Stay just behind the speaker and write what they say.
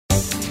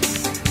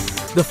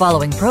The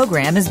following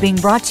program is being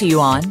brought to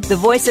you on the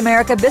Voice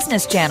America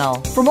Business Channel.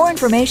 For more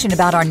information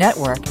about our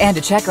network and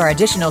to check our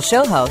additional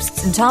show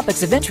hosts and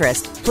topics of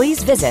interest,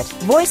 please visit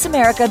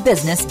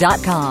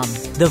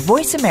voiceamericabusiness.com. The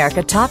Voice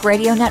America Talk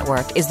Radio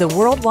Network is the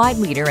worldwide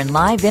leader in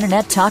live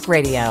Internet talk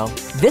radio.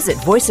 Visit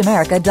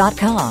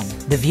voiceamerica.com.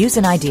 The views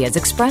and ideas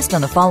expressed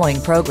on the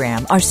following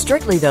program are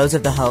strictly those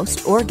of the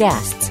host or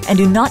guests and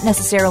do not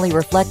necessarily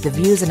reflect the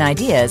views and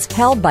ideas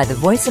held by the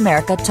Voice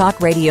America Talk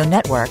Radio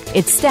Network,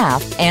 its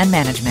staff, and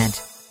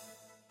management.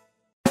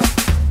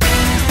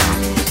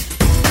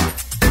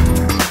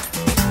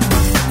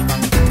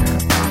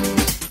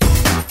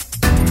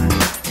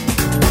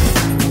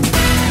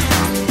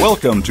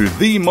 Welcome to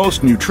the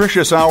most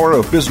nutritious hour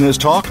of business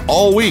talk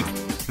all week.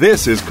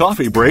 This is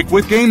Coffee Break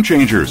with Game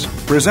Changers,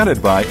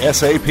 presented by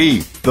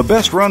SAP. The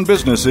best-run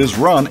businesses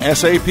run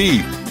SAP.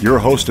 Your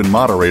host and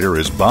moderator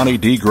is Bonnie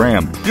D.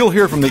 Graham. You'll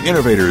hear from the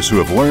innovators who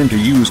have learned to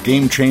use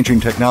game-changing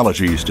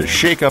technologies to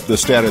shake up the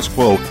status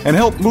quo and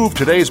help move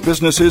today's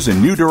businesses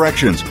in new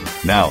directions.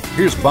 Now,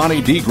 here's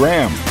Bonnie D.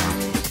 Graham.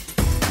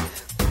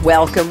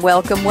 Welcome,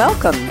 welcome,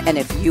 welcome. And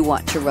if you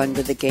want to run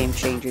with the Game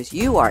Changers,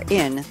 you are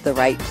in the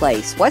right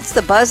place. What's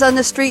the buzz on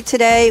the street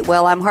today?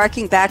 Well, I'm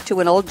harking back to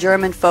an old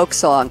German folk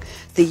song.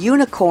 The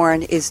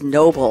unicorn is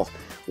noble.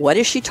 What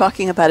is she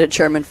talking about a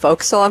German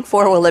folk song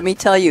for? Well, let me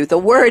tell you. The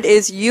word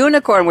is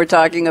unicorn we're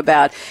talking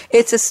about.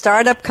 It's a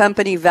startup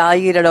company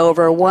valued at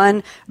over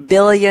 $1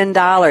 billion.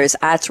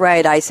 That's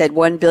right. I said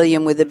 1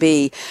 billion with a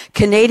B.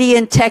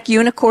 Canadian tech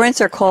unicorns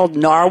are called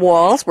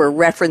narwhals. We're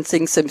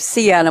referencing some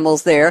sea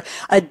animals there.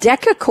 A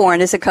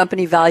decacorn is a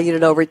company valued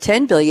at over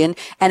 10 billion,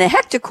 and a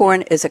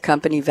hectacorn is a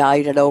company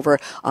valued at over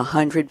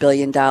 $100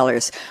 billion.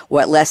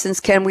 What lessons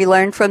can we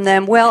learn from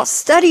them? Well,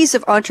 studies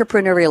of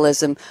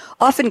entrepreneurialism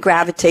often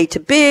gravitate to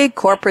big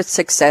corporate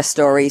success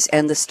stories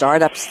and the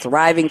startups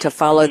thriving to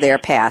follow their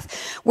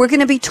path. We're going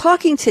to be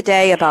talking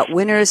today about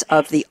winners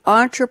of the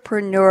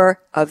Entrepreneur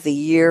of the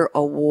Year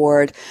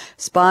Award,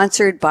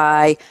 sponsored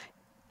by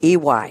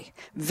EY.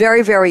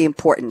 Very, very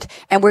important.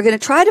 And we're going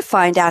to try to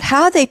find out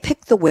how they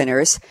pick the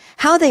winners,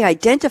 how they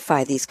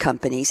identify these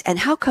companies, and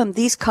how come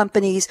these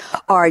companies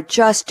are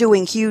just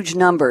doing huge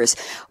numbers.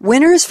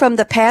 Winners from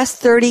the past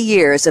 30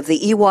 years of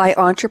the EY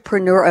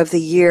Entrepreneur of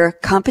the Year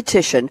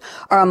competition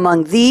are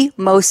among the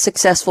most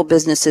successful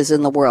businesses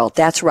in the world.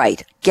 That's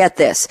right. Get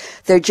this.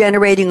 They're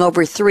generating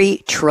over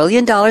 $3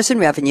 trillion in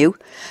revenue.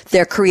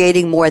 They're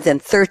creating more than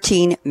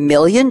 13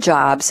 million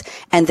jobs,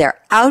 and they're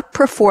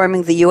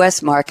outperforming the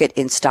U.S. market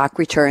in stock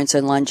returns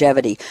and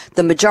longevity.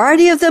 The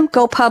majority of them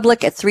go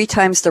public at 3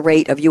 times the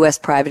rate of U.S.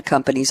 private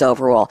companies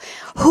overall.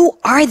 Who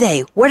are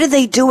they? What are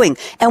they doing?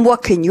 And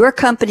what can your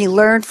company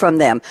learn from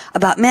them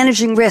about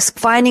managing risk,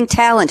 finding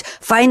talent,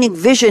 finding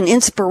vision,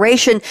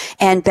 inspiration,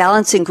 and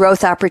balancing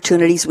growth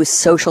opportunities with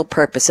social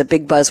purpose, a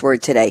big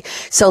buzzword today.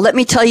 So let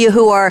me tell you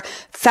who our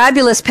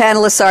fabulous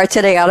panelists are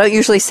today. I don't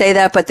usually say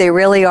that, but they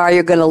really are.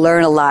 You're going to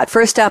learn a lot.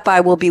 First up,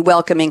 I will be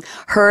welcoming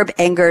Herb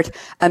Engert,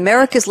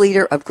 America's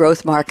leader of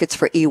growth markets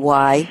for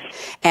EY.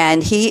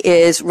 And he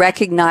is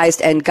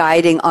recognized and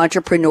guiding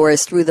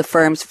entrepreneurs through the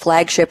firm's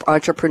flagship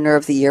Entrepreneur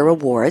of the Year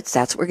Awards.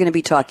 That's what we're going to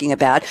be talking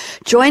about.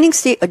 Joining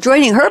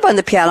Herb on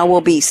the panel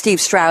will be Steve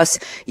Strauss,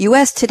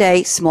 U.S.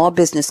 Today small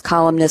business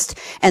columnist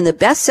and the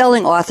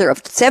best-selling author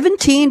of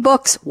 17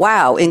 books.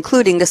 Wow,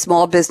 including the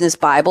Small Business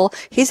Bible.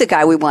 He's a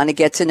guy we want to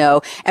get to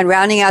know. And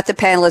rounding out the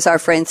panel is our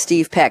friend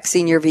Steve Peck,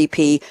 Senior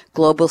VP,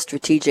 Global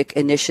Strategic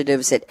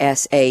Initiatives at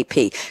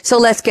SAP. So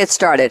let's get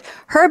started.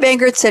 Herb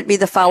Engert sent me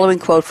the following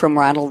quote from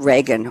Ronald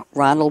Reagan.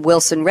 Ronald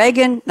Wilson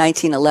Reagan,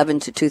 1911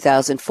 to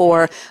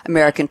 2004,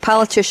 American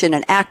politician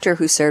and actor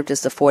who served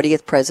as the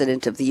 40th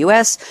president of the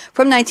U.S.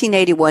 from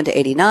 1981 to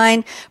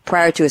 89.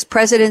 Prior to his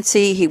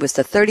presidency, he was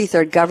the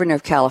 33rd governor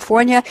of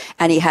California,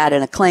 and he had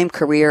an acclaimed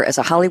career as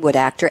a Hollywood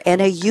actor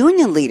and a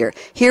union leader.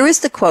 Here is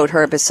the quote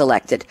Herb has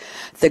selected.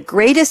 The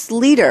greatest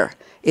leader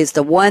is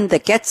the one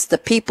that gets the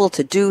people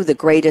to do the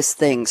greatest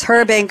things.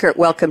 Herb Engert,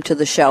 welcome to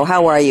the show.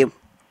 How are you?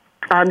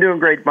 I'm doing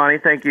great, Bonnie.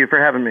 Thank you for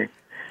having me.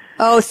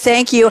 Oh,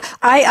 thank you.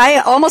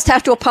 I almost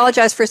have to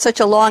apologize for such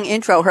a long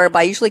intro, Herb.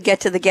 I usually get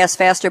to the guests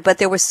faster, but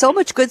there was so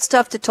much good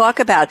stuff to talk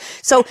about.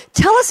 So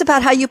tell us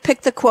about how you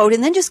picked the quote,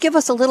 and then just give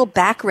us a little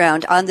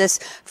background on this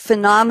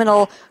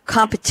phenomenal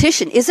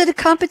competition. Is it a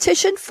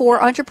competition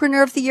for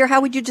Entrepreneur of the Year?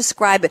 How would you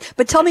describe it?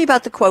 But tell me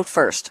about the quote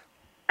first.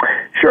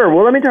 Sure.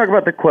 Well, let me talk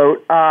about the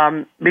quote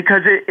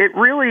because it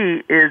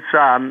really is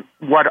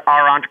what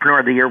our Entrepreneur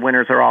of the Year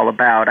winners are all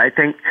about. I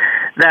think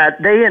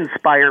that they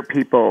inspire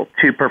people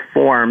to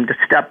perform, to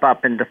step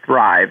up, and to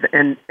thrive.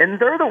 And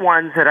they're the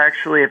ones that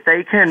actually, if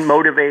they can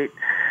motivate,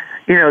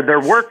 their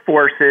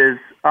workforces,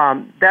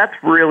 that's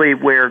really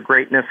where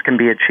greatness can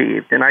be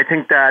achieved. And I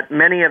think that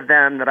many of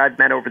them that I've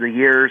met over the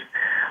years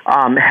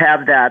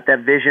have that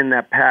vision,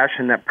 that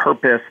passion, that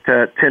purpose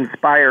to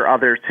inspire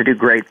others to do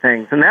great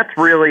things. And that's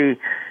really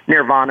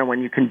nirvana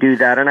when you can do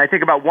that. And I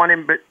think about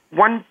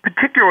one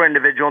particular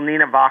individual,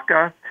 Nina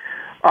Vaca,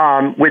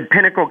 with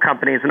Pinnacle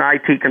Companies, an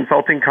IT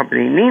consulting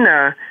company.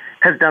 Nina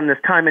has done this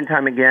time and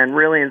time again,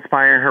 really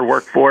inspiring her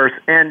workforce,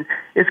 and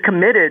is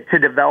committed to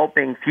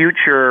developing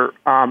future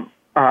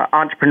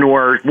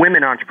entrepreneurs,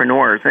 women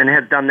entrepreneurs, and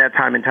has done that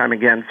time and time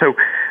again. So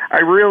I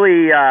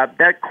really,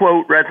 that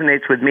quote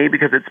resonates with me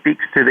because it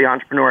speaks to the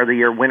Entrepreneur of the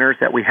Year winners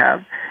that we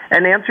have.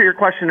 And to answer your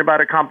question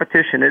about a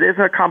competition, it is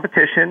a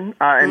competition.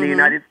 In the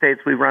United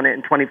States, we run it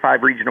in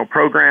 25 regional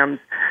programs.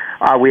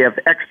 We have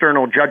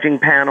external judging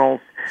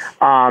panels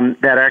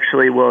that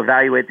actually will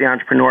evaluate the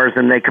entrepreneurs,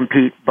 and they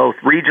compete both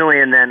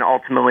regionally and then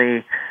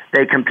ultimately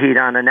they compete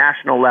on a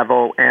national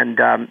level, and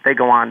they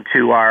go on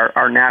to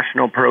our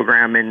national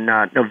program in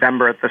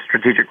November at the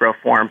Strategic Growth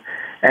Forum,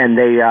 and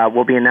they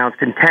will be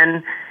announced in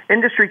 10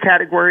 industry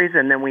categories,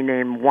 and then we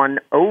name one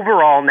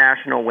overall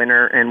national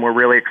winner, and we're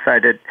really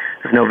excited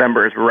because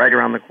November is right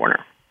around the corner.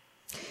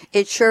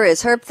 It sure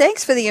is. Herb,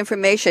 thanks for the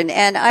information.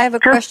 And I have a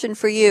question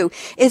for you.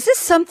 Is this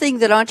something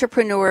that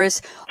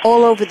entrepreneurs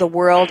all over the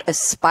world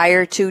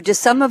aspire to? Do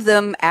some of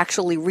them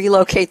actually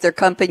relocate their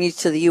companies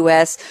to the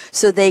U.S.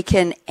 so they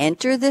can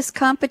enter this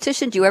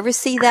competition? Do you ever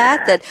see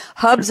that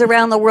hubs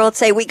around the world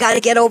say, we got to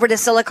get over to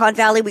Silicon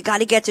Valley, we got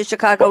to get to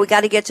Chicago, we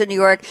got to get to New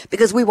York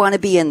because we want to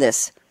be in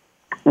this?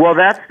 Well,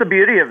 that's the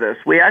beauty of this.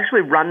 We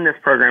actually run this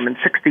program in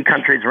 60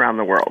 countries around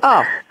the world.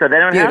 Oh, so they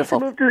don't beautiful.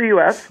 have to move to the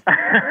U.S.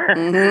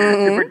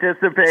 to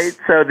participate.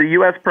 So the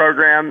U.S.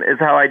 program is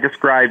how I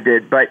described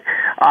it. But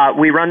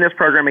we run this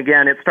program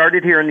again. It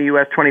started here in the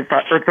U.S.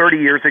 25 or 30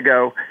 years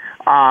ago.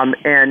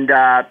 And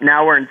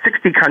now we're in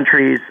 60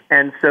 countries.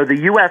 And so the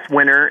U.S.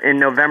 winner in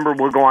November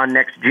will go on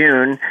next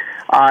June.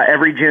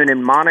 Every June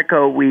in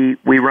Monaco, we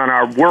run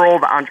our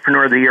World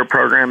Entrepreneur of the Year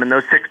program, and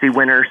those 60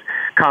 winners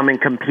come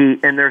and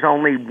compete. And there's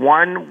only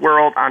one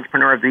World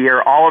Entrepreneur of the Year.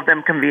 All of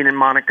them convene in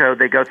Monaco.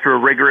 They go through a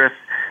rigorous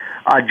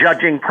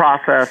judging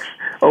process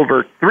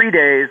over 3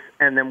 days,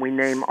 and then we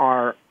name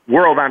our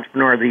World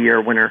Entrepreneur of the Year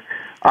winner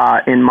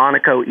in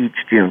Monaco each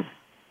June.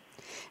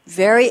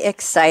 Very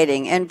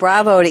exciting, and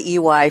bravo to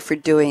EY for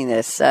doing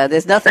this.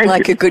 There's nothing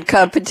like a good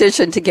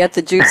competition to get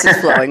the juices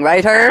flowing,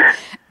 right, Herb?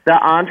 The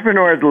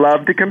entrepreneurs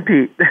love to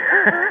compete.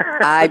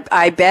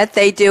 I bet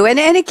they do. And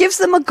it gives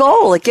them a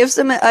goal. It gives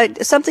them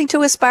something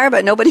to aspire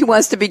about. Nobody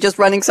wants to be just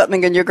running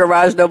something in your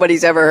garage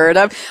nobody's ever heard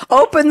of.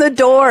 Open the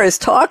doors.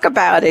 Talk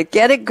about it.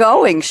 Get it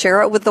going.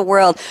 Share it with the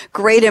world.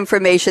 Great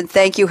information.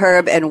 Thank you,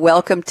 Herb, and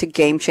welcome to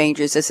Game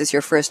Changers. This is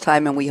your first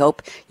time, and we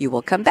hope you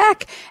will come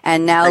back.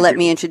 And now let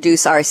me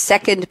introduce our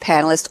second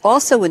panelist,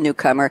 also a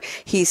newcomer.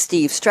 He's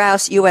Steve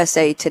Strauss,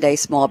 USA Today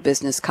small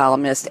business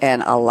columnist,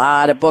 and a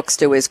lot of books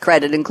to his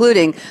credit,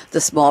 including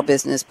the Small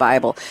Business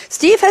Bible.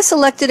 Steve has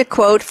selected a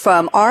quote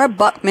from R.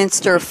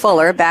 Buckminster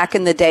Fuller. Back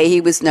in the day, he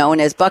was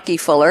known as Bucky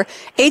Fuller,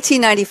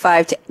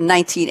 1895 to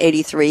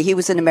 1983. He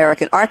was an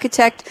American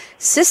architect,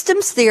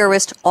 systems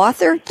theorist,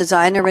 author,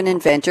 designer, and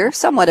inventor,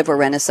 somewhat of a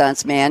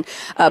Renaissance man.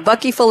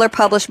 Bucky Fuller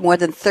published more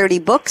than 30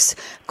 books,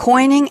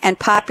 coining and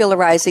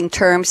popularizing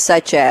terms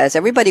such as,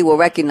 everybody will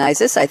recognize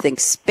this, I think,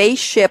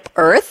 spaceship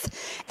Earth,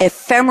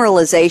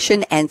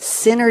 ephemeralization, and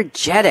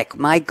synergetic.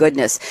 My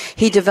goodness.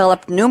 He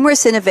developed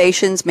numerous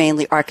innovations,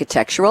 mainly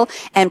architectural,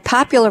 and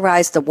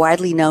popularized the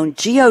widely known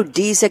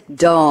geodesic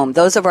dome.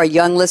 Those of our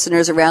young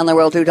listeners around the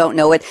world who don't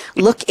know it,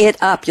 look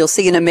it up. You'll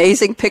see an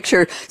amazing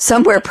picture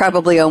somewhere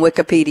probably on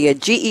Wikipedia.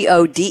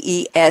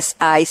 GEODESIC,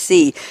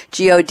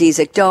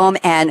 geodesic dome.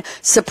 And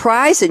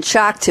surprise and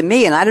shock to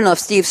me, and I don't know if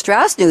Steve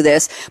Strauss knew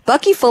this,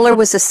 Bucky Fuller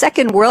was the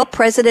second world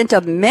president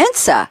of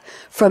Mensa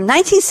from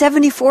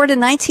 1974 to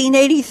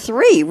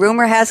 1983.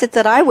 Rumor has it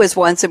that I was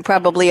once, and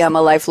probably I'm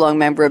a lifelong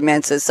member of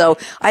Mensa, so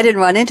I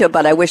didn't run into it,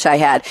 but I wish I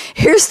had.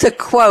 Here's the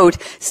quote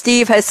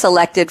Steve has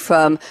selected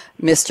from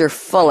Mr.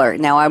 Fuller.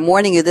 Now, I'm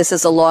warning you, this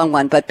is a long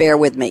one, but bear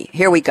with me.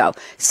 Here we go.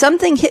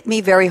 Something hit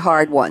me very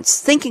hard once,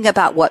 thinking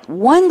about what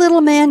one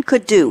little man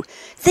could do.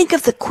 Think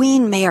of the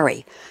Queen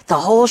Mary. The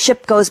whole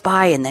ship goes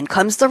by, and then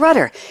comes the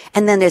rudder.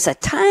 And then there's a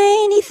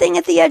tiny thing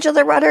at the edge of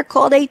the rudder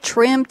called a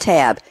trim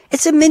tab.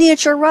 It's a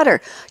miniature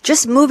rudder.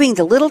 Just moving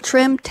the little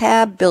trim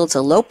tab builds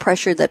a low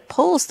pressure that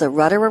pulls the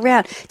rudder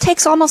around.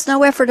 Takes almost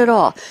no effort at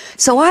all.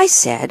 So I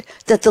said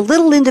that the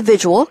little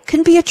individual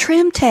can be a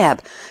trim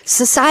tab.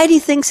 Society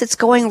thinks it's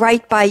going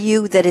right by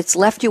you, that it's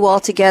left you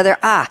all together.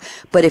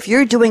 But if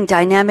you're doing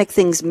dynamic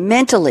things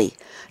mentally,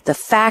 the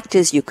fact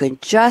is you can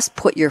just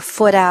put your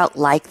foot out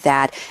like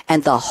that,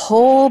 and the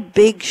whole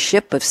big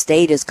ship of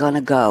state is going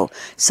to go.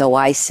 So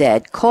I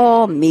said,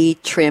 call me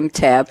Trim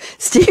Tab.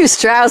 Steve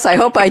Strauss, I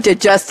hope I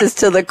did justice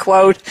to the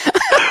quote.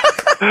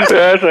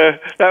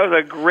 That was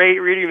a great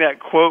reading, that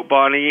quote,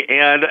 Bonnie.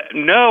 And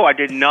no, I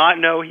did not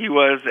know he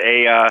was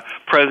a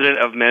president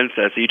of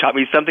Mensa. So you taught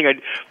me something.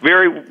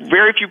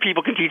 Very few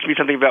people can teach me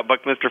something about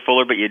Buckminster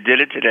Fuller, but you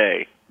did it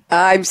today.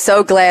 I'm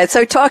so glad.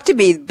 So talk to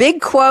me. Big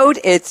quote.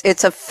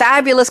 It's a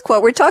fabulous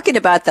quote. We're talking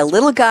about the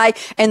little guy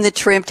and the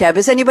trim tab.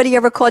 Has anybody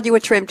ever called you a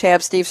trim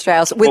tab, Steve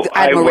Strauss, with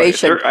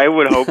admiration? I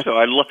would hope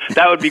so.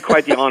 That would be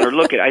quite the honor.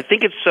 Look, I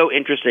think it's so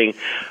interesting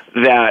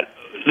that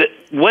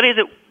what is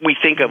it we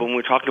think of when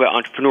we're talking about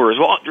entrepreneurs?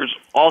 Well, there's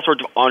all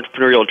sorts of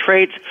entrepreneurial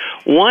traits.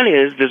 One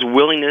is this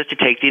willingness to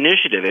take the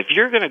initiative. If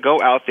you're going to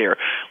go out there,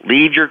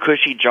 leave your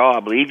cushy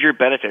job, leave your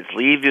benefits,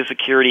 leave your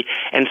security,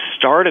 and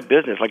start a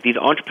business like these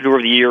Entrepreneur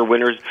of the Year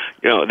winners,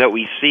 that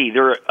we see,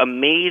 they're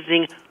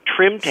amazing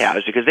trim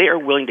tabs because they are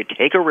willing to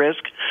take a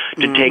risk,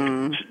 to take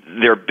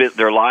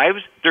their lives,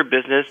 their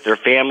business, their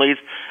families,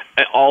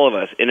 all of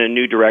us in a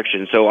new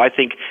direction. So I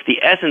think the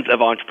essence of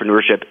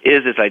entrepreneurship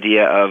is this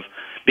idea of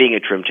being a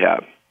trim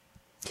tab.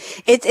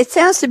 It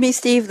sounds to me,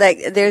 Steve,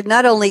 like there's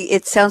not only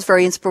it sounds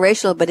very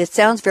inspirational, but it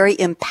sounds very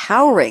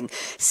empowering,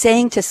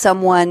 saying to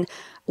someone,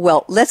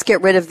 well, let's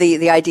get rid of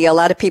the idea. A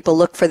lot of people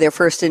look for their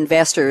first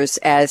investors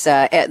as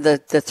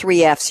the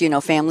three Fs,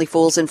 family,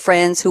 fools, and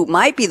friends, who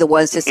might be the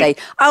ones to say,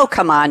 oh,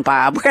 come on,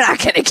 Bob, we're not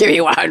going to give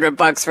you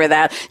 $100 for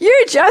that.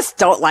 You just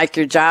don't like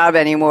your job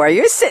anymore.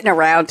 You're sitting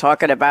around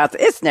talking about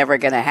it's never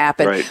going to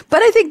happen. Right.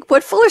 But I think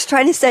what Fuller's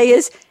trying to say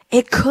is,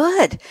 it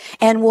could.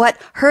 And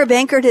what Herb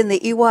Enkert and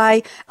the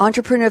EY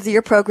Entrepreneur of the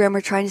Year program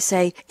are trying to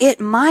say, it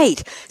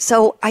might.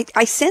 So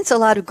I sense a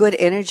lot of good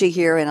energy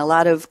here and a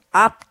lot of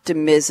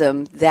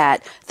optimism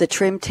that the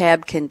trim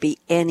tab can be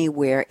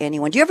anywhere,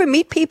 anyone. Do you ever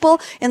meet people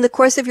in the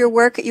course of your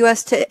work at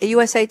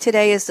USA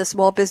Today as the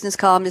small business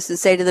columnist and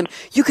say to them,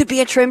 you could be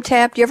a trim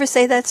tab? Do you ever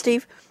say that,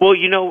 Steve? Well,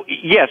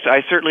 yes,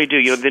 I certainly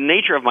do. The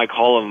nature of my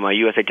column, my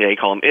USA Today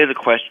column, is a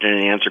question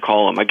and answer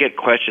column. I get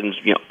questions,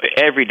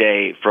 every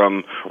day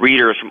from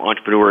readers, from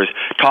entrepreneurs,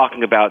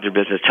 talking about their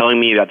business, telling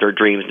me about their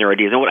dreams and their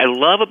ideas. And what I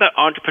love about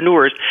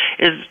entrepreneurs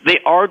is they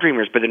are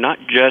dreamers, but they're not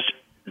just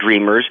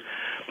dreamers,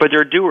 but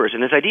they're doers.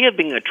 And this idea of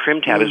being a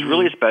trim tab is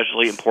really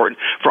especially important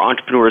for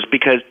entrepreneurs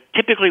because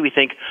typically we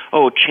think,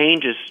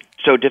 change is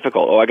so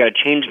difficult. I got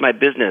to change my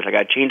business. I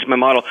got to change my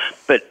model.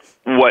 But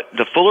what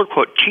the Fuller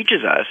quote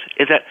teaches us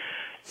is that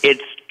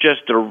it's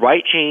just the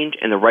right change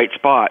in the right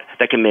spot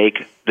that can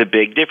make the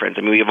big difference.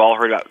 I mean, we've all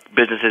heard about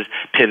businesses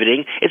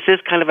pivoting. It's this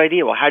kind of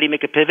idea. Well, how do you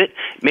make a pivot?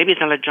 Maybe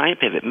it's not a giant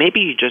pivot. Maybe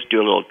you just do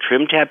a little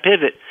trim tab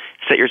pivot,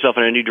 set yourself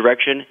in a new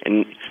direction,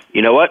 and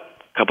you know what?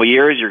 A couple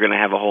years, you're going to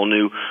have a whole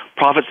new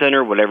profit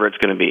center, whatever it's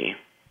going to be.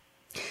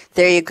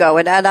 There you go.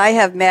 And I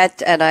have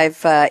met and I've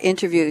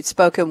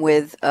spoken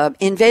with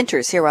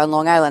inventors here on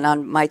Long Island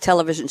on my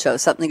television show,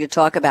 Something to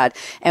Talk About.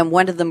 And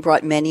one of them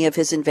brought many of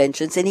his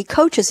inventions, and he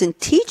coaches and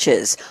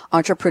teaches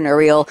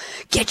entrepreneurial,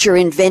 get your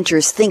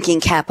inventor's thinking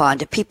cap on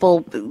to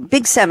people,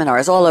 big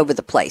seminars all over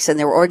the place and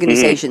their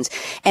organizations.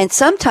 And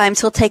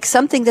sometimes he'll take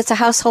something that's a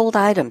household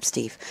item,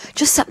 Steve,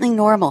 just something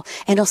normal,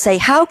 and he'll say,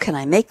 how can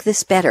I make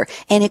this better?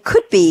 And it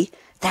could be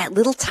that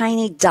little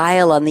tiny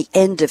dial on the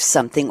end of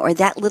something, or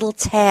that little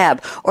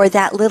tab, or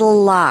that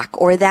little lock,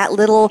 or that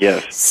little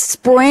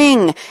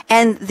spring.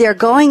 And they're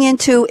going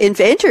into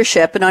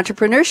inventorship and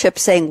entrepreneurship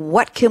saying,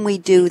 what can we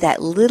do,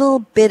 that little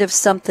bit of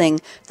something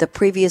the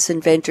previous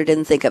inventor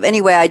didn't think of?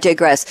 Anyway, I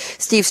digress.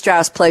 Steve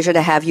Strauss, pleasure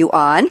to have you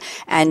on.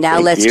 And now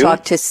let's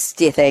talk to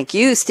thank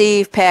you,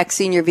 Steve Peck,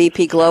 Senior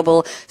VP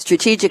Global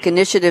Strategic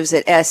Initiatives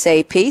at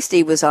SAP.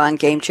 Steve was on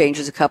Game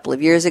Changers a couple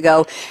of years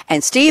ago.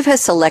 And Steve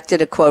has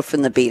selected a quote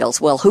from the Beatles.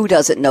 Well, who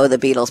doesn't know the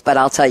Beatles? But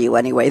I'll tell you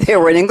anyway. They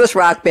were an English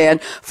rock band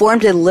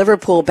formed in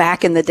Liverpool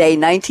back in the day,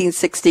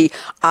 1960.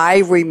 I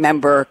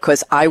remember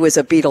because I was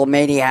a Beatle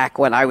maniac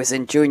when I was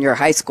in junior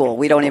high school.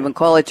 We don't even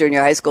call it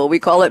junior high school. We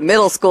call it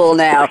middle school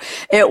now.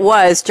 It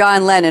was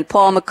John Lennon,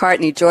 Paul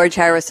McCartney, George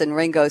Harrison,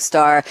 Ringo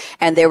Starr,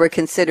 and they were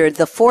considered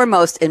the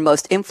foremost and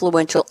most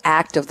influential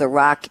act of the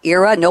rock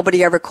era.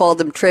 Nobody ever called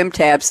them trim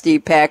tabs,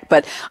 Steve Peck,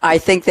 but I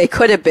think they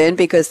could have been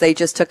because they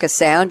just took a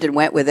sound and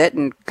went with it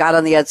and got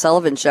on the Ed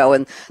Sullivan Show,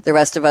 and the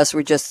rest of us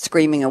were just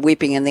screaming and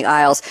weeping in the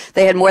aisles.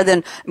 They had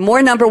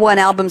more number one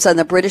albums on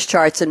the British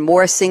charts and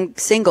more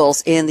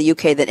singles in the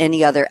UK than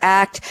any other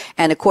act.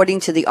 And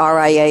according to the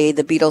RIA,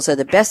 the Beatles are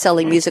the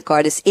best-selling music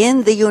artists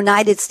in the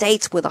United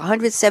States with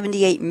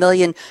 178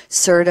 million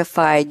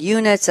certified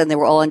units, and they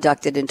were all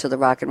inducted into the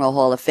Rock and Roll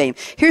Hall of Fame.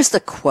 Here's the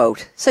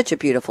quote, such a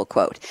beautiful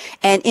quote.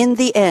 And in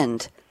the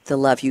end, the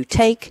love you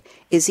take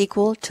is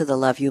equal to the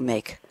love you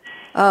make.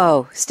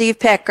 Oh, Steve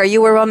Peck, are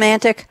you a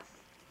romantic?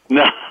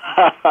 No.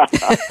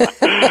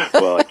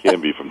 Well, I can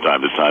be from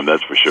time to time,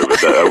 that's for sure.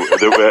 But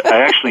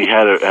I actually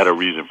had a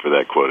reason for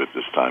that quote at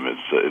this time.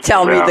 It's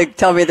tell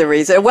me the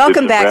reason.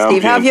 Welcome back,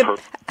 Steve. How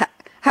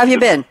have you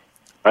been?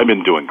 I've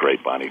been doing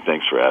great, Bonnie.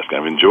 Thanks for asking.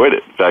 I've enjoyed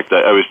it. In fact,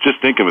 I was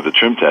just thinking with the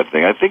trim tab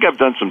thing. I think I've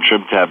done some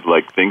trim tab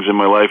like things in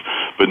my life,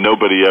 but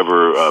nobody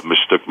ever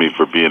mistook me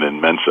for being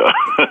in Mensa.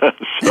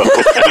 So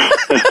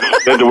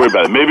don't have to worry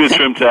about it. Maybe a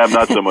trim tab,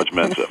 not so much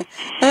Mensa.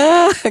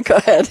 Go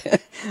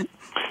ahead.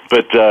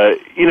 But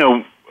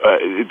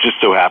it just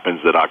so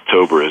happens that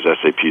October is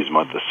SAP's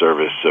month of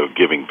service, so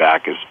giving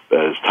back is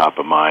top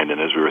of mind. And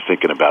as we were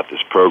thinking about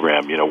this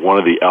program, one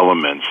of the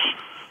elements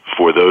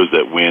for those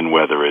that win,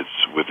 whether it's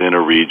within a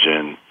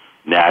region,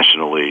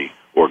 nationally,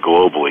 or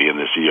globally in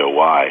this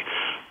EOY,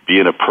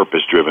 being a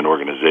purpose-driven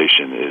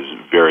organization is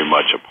very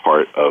much a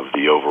part of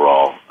the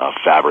overall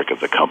fabric of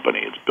the company.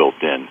 It's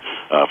built in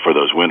for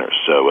those winners,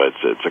 so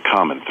it's a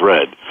common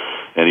thread.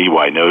 and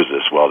EY knows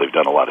this well. They've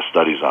done a lot of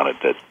studies on it,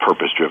 that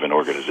purpose-driven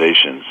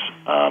organizations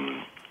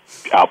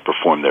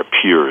outperform their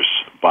peers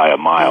by a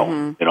mile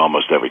in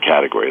almost every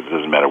category. It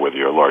doesn't matter whether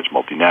you're a large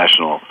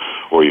multinational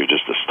or you're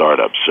just a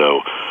startup.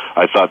 So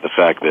I thought the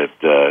fact that,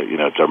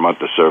 it's our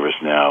month of service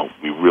now,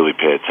 we really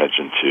pay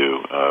attention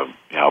to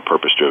how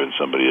purpose-driven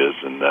somebody is,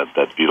 and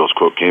that Beatles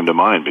quote came to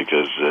mind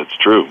because it's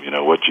true.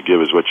 What you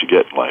give is what you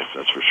get in life,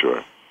 that's for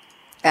sure.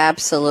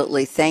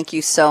 Absolutely. Thank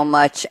you so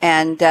much.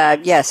 And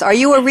yes, are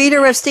you a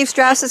reader of Steve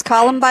Strauss's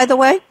column, by the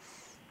way?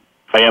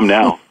 I am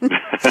now. Me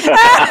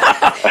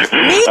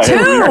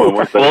too.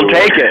 We'll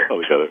take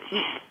it.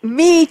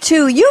 Me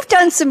too. You've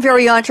done some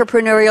very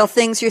entrepreneurial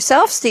things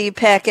yourself, Steve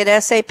Peck,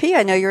 at SAP.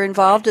 I know you're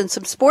involved in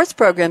some sports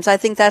programs. I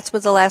think that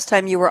was the last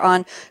time you were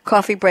on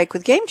Coffee Break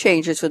with Game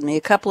Changers with me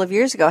a couple of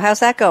years ago. How's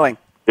that going?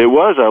 It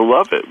was. I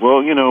love it.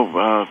 Well,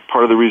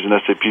 part of the reason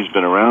SAP's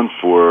been around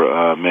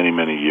for many,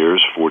 many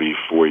years,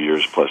 44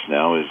 years plus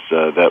now, is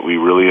that we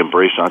really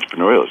embrace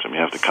entrepreneurialism. You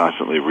have to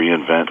constantly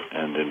reinvent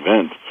and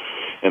invent.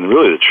 And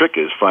really the trick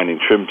is finding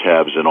trim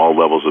tabs in all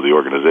levels of the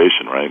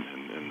organization, right?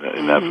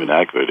 In that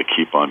vernacular, to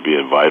keep on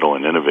being vital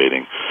and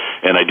innovating.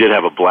 And I did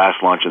have a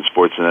blast launching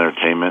sports and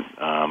entertainment.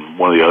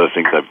 One of the other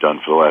things I've done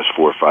for the last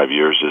 4 or 5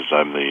 years is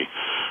I'm the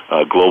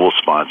global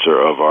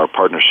sponsor of our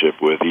partnership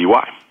with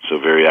EY. So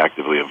very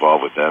actively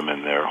involved with them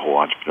in their whole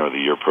Entrepreneur of the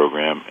Year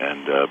program,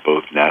 and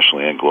both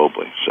nationally and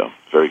globally. So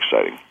very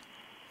exciting.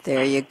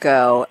 There you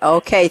go.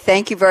 Okay,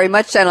 thank you very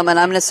much, gentlemen.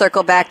 I'm going to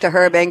circle back to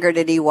Herb Engert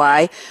at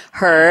EY.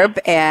 Herb,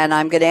 and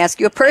I'm going to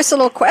ask you a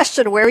personal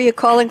question. Where are you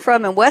calling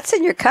from, and what's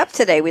in your cup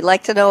today? We'd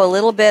like to know a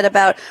little bit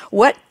about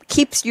what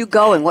keeps you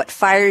going, what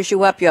fires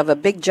you up. You have a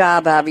big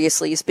job,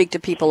 obviously. You speak to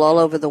people all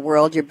over the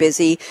world. You're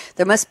busy.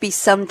 There must be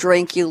some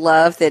drink you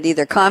love that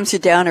either calms you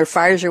down or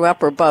fires you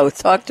up or both.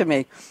 Talk to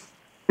me.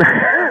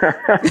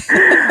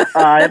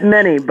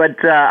 Many,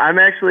 but I'm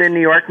actually in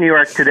New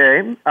York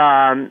today.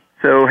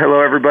 So hello,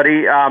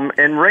 everybody.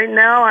 And right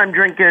now I'm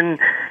drinking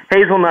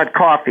hazelnut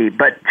coffee.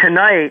 But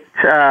tonight,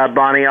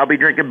 Bonnie, I'll be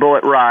drinking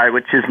Bullet Rye,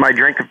 which is my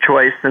drink of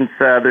choice since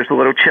there's a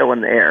little chill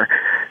in the air.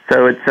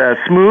 So it's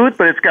smooth,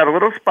 but it's got a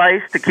little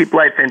spice to keep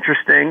life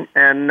interesting.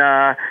 And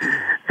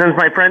since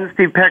my friend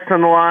Steve Peck's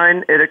on the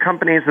line, it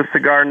accompanies the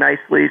cigar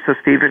nicely. So,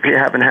 Steve, if you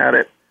haven't had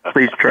it,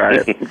 please try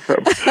it. So.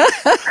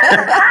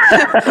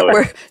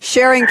 We're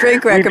sharing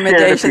drink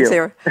recommendations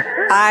here.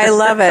 I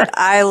love it.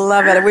 I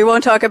love it. We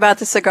won't talk about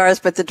the cigars,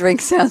 but the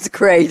drink sounds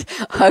great.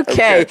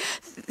 Okay.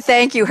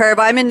 Thank you, Herb.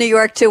 I'm in New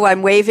York, too.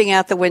 I'm waving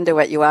out the window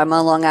at you. I'm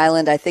on Long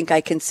Island. I think I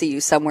can see you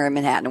somewhere in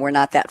Manhattan. We're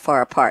not that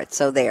far apart.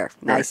 So there.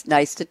 Nice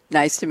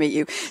to meet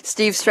you.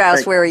 Steve Strauss,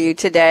 Thanks. Where are you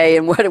today?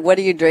 And what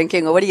are you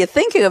drinking? Or what are you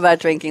thinking about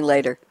drinking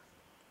later?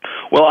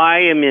 Well, I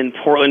am in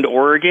Portland,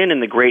 Oregon,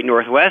 in the great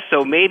Northwest,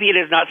 so maybe it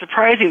is not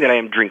surprising that I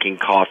am drinking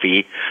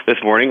coffee this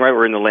morning, right?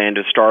 We're in the land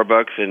of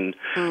Starbucks and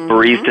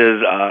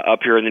baristas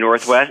up here in the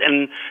Northwest.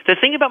 And the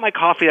thing about my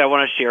coffee that I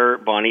want to share,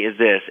 Bonnie, is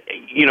this.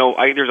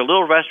 There's a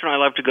little restaurant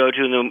I love to go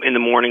to in the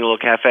morning, a little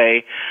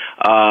cafe,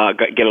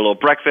 get a little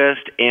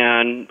breakfast.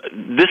 And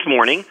this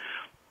morning,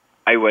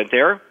 I went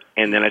there.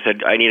 And then I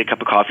said, I need a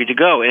cup of coffee to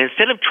go. And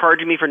instead of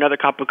charging me for another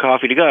cup of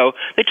coffee to go,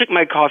 they took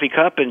my coffee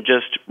cup and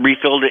just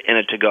refilled it in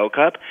a to-go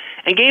cup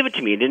and gave it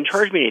to me and didn't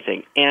charge me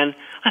anything. And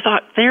I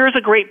thought, there's a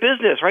great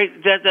business, right?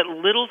 That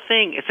little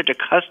thing is such a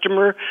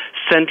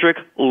customer-centric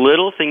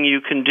little thing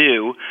you can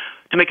do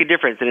to make a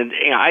difference. And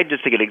I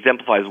just think it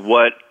exemplifies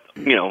what,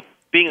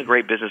 being a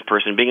great business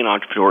person, being an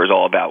entrepreneur is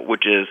all about,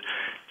 which is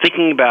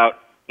thinking about,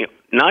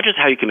 not just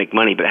how you can make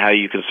money, but how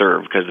you can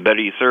serve. Because the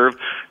better you serve,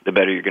 the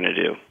better you're going to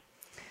do.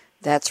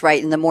 That's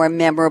right, and the more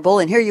memorable.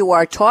 And here you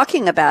are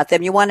talking about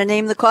them. You want to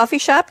name the coffee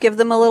shop? Give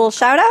them a little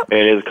shout-out?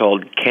 It is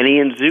called Kenny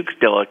and Zook's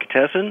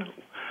Delicatessen,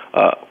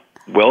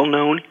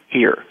 well-known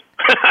here.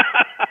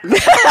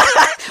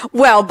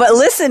 Well, but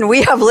listen,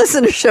 we have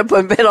listenership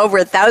in over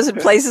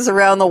 1,000 places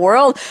around the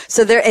world.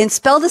 So there, and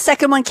spell the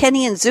second one,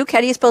 Kenny and Zook.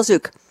 How do you spell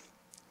Zook?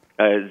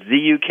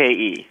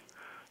 Z-U-K-E.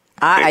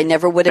 I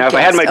never would have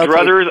guessed. If I had my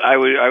druthers,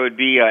 I would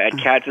be at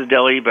Katz's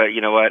Deli, but you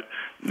know what?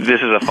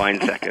 This is a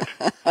fine second.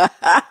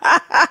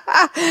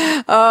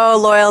 Oh,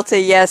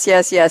 loyalty. Yes.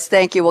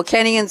 Thank you. Well,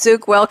 Kenny and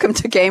Zook, welcome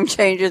to Game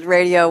Changers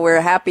Radio.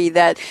 We're happy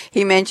that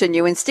he mentioned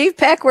you. And Steve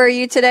Peck, where are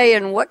you today?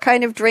 And what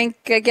kind of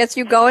drink gets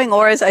you going?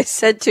 Or, as I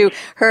said to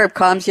Herb,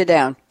 calms you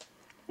down?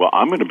 Well,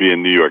 I'm going to be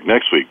in New York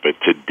next week, but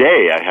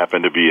today I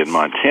happen to be in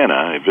Montana.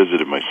 I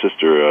visited my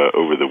sister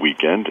over the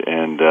weekend,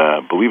 and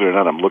believe it or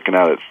not, I'm looking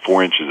out at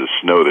 4 inches of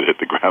snow that hit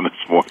the ground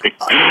this morning.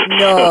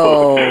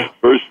 No.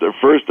 So,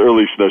 first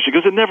early snow. She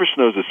goes, it never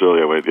snows this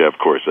early. I went, yeah, of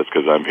course, that's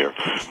because I'm here.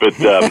 But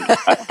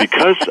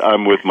because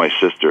I'm with my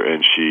sister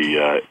and she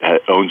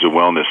owns a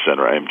wellness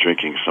center, I am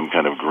drinking some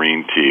kind of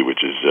green tea,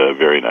 which is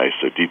very nice,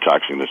 so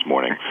detoxing this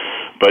morning.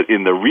 But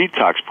in the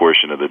retox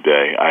portion of the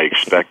day, I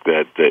expect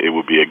that it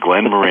will be a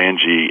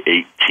Glenmorangie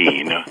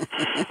 18. And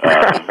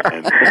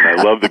I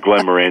love the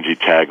Glenmorangie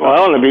tagline.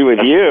 I want to be with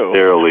you.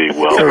 Necessarily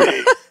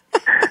wealthy.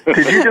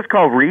 Did you just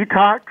call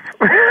retox?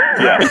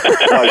 Yeah.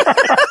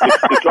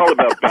 It's all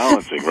about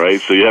balancing, right?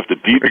 So you have to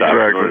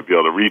detox in order to be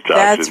able to retox.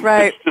 That's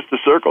right. It's just a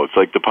circle. It's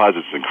like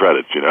deposits and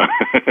credits,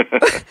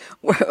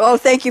 Oh,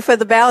 thank you for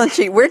the balance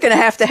sheet. We're going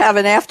to have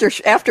an after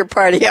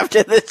party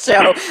after this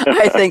show,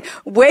 I think.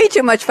 Way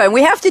too much fun.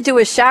 We have to do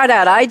a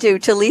shout-out, I do,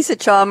 to Lisa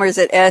Chalmers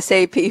at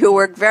SAP, who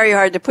worked very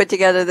hard to put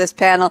together this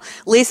panel.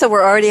 Lisa,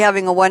 we're already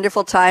having a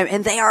wonderful time,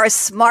 and they are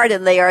smart,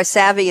 and they are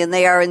savvy, and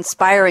they are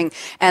inspiring.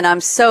 And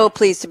I'm so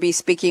pleased to be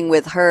speaking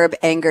with Herb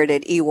Engert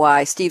at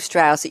EY, Steve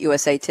Strauss at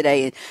USA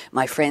Today, and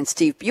my friend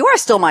Steve. You are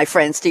still my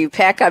friend, Steve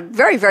Peck. I'm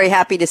very, very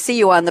happy to see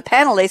you on the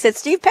panel. They said,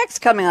 Steve Peck's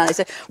coming on. I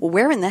said, well,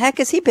 where in the heck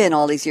has he been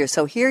all these years?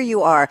 So here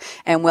you are,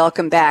 and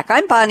welcome back.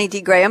 I'm Bonnie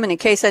D. Graham, and in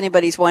case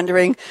anybody's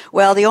wondering,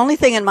 well, the only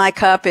thing in my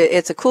cup,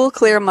 it's a cool,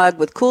 clear mug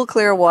with cool,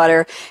 clear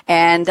water,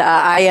 and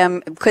I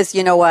am, because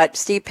you know what,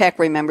 Steve Peck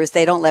remembers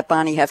they don't let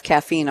Bonnie have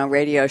caffeine on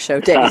radio show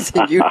days.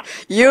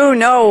 You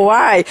know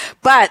why.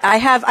 But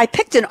I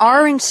picked an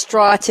orange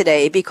straw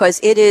today because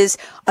it is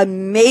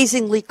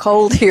amazingly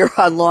cold here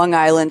on Long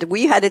Island.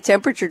 We had a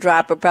temperature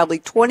drop of probably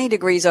 20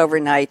 degrees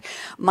overnight.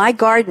 My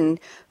garden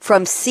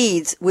from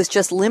seeds was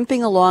just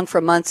limping along for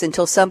months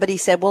until somebody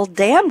said, well,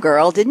 damn,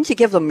 girl, didn't you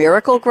give them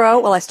Miracle-Gro?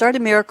 Well, I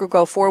started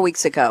Miracle-Gro 4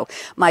 weeks ago.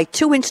 My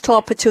 2-inch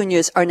tall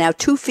petunias are now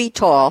 2 feet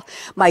tall.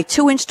 My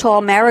 2-inch tall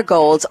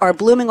marigolds are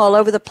blooming all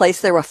over the place.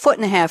 They're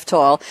 1.5 feet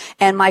tall.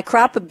 And my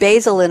crop of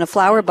basil in a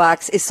flower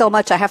box is so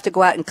much I have to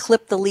go out and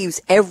clip the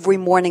leaves every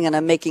morning, and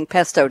I'm making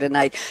pesto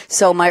tonight.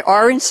 So my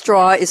orange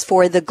straw is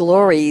for the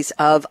glories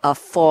of a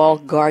fall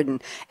garden.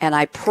 And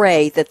I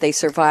pray that they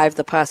survive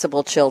the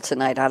possible chill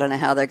tonight. I don't know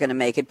how they're going to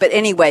make it. But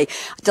anyway,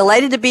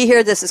 delighted to be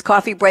here. This is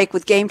Coffee Break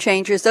with Game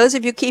Changers. Those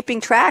of you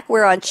keeping track,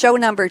 we're on show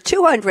number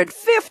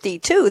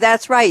 252.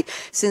 That's right,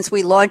 since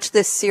we launched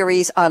this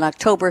series on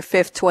October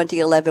 5th,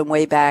 2011,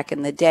 way back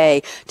in the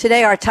day.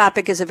 Today, our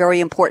topic is a very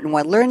important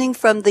one, learning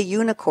from the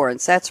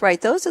unicorns. That's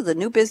right. Those are the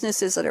new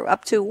businesses that are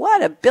up to,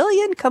 what, $1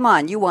 billion? Come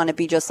on, you want to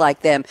be just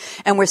like them.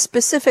 And we're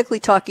specifically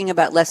talking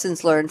about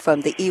lessons learned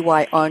from the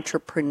EY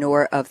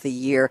Entrepreneur of the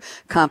Year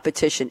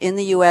competition in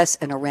the U.S.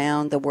 and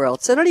around the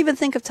world. So don't even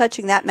think of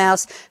touching that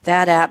mouse,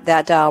 that app,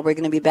 that dial. We're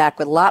going to be back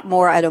with a lot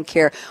more. I don't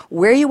care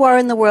where you are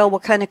in the world,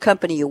 what kind of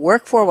company you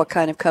work for, what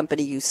kind of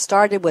company you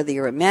started, whether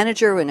you're a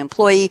manager, an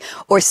employee,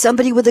 or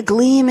somebody with a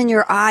gleam in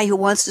your eye who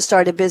wants to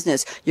start a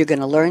business. You're going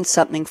to learn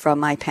something from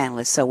my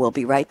panelists. So we'll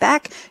be right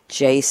back.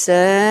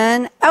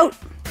 Jason, out.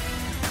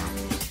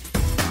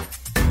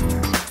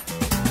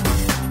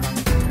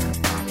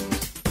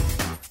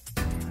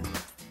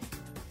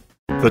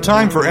 The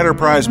time for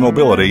enterprise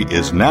mobility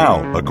is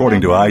now,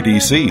 according to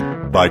IDC.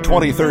 By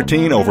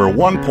 2013, over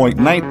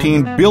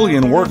 1.19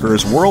 billion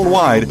workers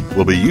worldwide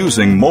will be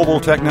using mobile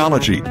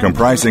technology,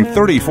 comprising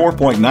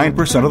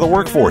 34.9% of the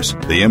workforce.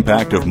 The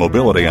impact of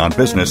mobility on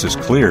business is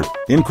clear.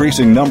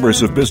 Increasing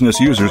numbers of business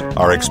users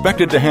are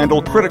expected to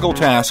handle critical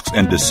tasks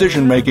and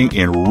decision-making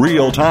in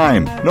real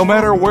time, no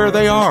matter where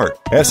they are.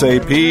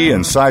 SAP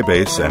and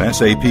Sybase, an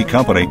SAP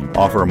company,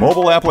 offer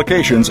mobile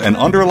applications and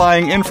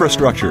underlying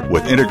infrastructure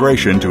with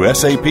integration to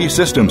SAP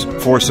systems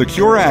for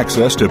secure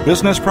access to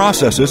business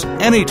processes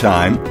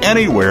anytime,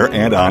 anywhere,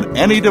 and on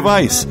any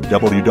device.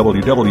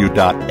 www.sap.com.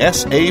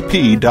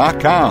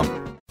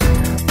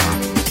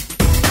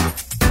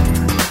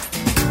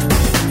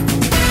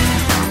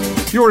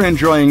 You're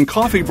enjoying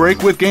Coffee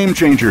Break with Game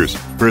Changers,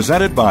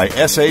 presented by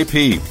SAP.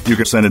 You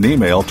can send an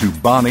email to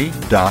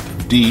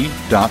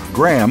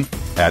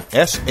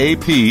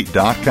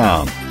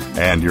bonnie.d.graham@sap.com.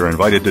 And you're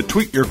invited to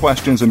tweet your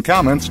questions and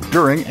comments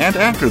during and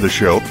after the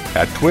show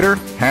at Twitter,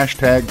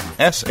 #SAPRADIO.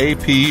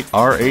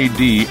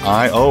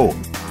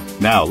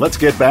 Now, let's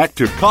get back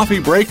to Coffee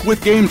Break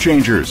with Game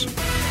Changers.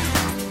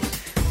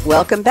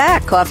 Welcome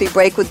back. Coffee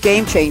Break with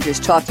Game Changers,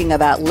 talking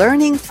about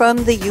learning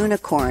from the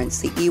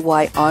unicorns, the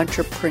EY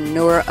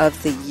Entrepreneur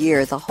of the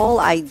Year. The whole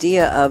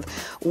idea of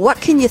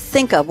what can you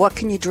think of? What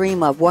can you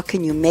dream of? What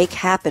can you make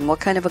happen? What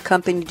kind of a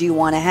company do you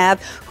want to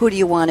have? Who do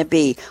you want to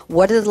be?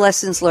 What are the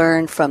lessons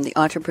learned from the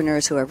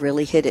entrepreneurs who have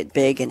really hit it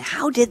big? And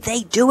how did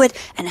they do it?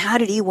 And how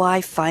did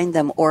EY find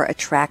them or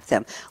attract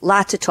them?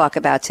 Lot to talk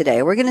about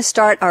today. We're going to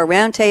start our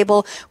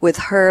roundtable with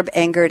Herb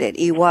Engert at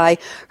EY.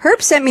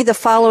 Herb sent me the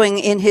following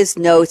in his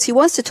notes. He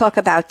wants to talk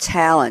about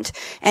talent.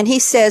 And he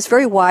says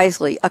very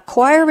wisely,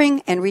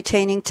 acquiring and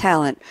retaining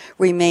talent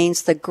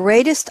remains the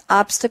greatest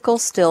obstacle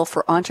still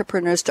for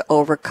entrepreneurs to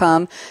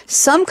overcome.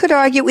 Some could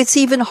argue it's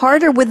even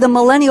harder with the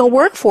millennial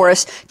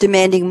workforce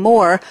demanding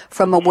more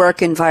from a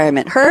work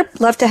environment. Herb,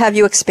 love to have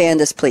you expand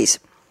this, please.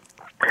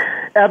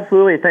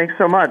 Absolutely. Thanks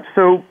so much.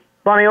 So,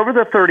 Bonnie, over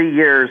the 30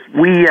 years,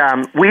 we've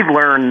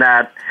learned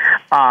that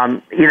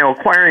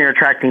acquiring or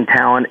attracting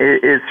talent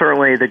is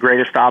certainly the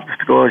greatest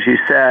obstacle, as you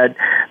said.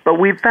 But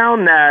we've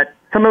found that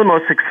some of the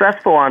most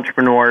successful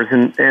entrepreneurs,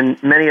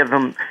 and many of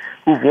them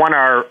who've won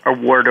our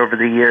award over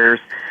the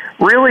years,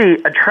 really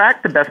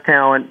attract the best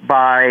talent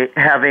by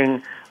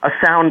having a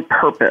sound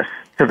purpose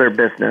to their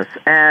business.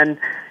 And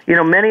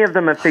many of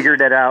them have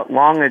figured it out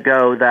long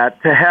ago that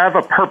to have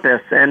a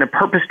purpose and a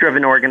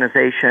purpose-driven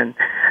organization,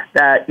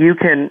 that you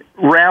can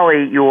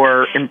rally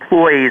your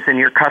employees and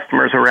your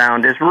customers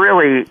around is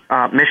really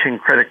mission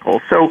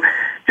critical. So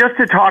just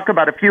to talk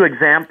about a few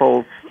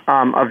examples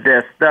of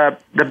this, the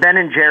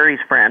Ben & Jerry's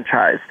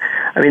franchise.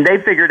 I mean, they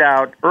figured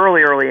out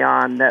early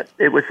on that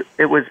it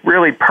was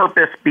really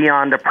purpose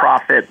beyond a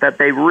profit, that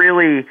they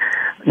really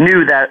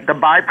knew that the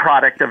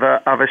byproduct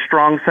of a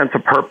strong sense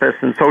of purpose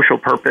and social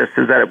purpose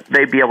is that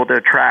they'd be able to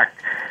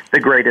attract the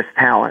greatest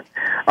talent.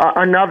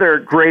 Another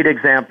great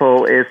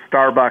example is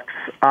Starbucks.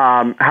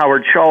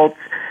 Howard Schultz.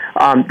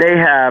 They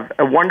have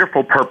a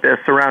wonderful purpose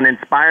around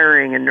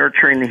inspiring and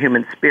nurturing the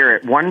human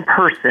spirit, one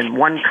person,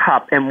 one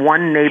cup, and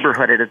one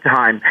neighborhood at a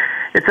time.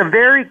 It's a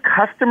very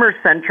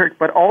customer-centric,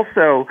 but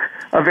also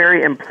a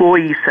very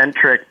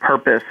employee-centric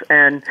purpose.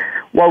 And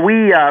while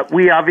we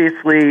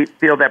obviously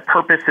feel that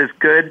purpose is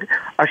good,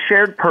 a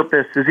shared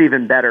purpose is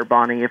even better,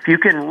 Bonnie. If you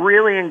can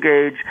really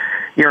engage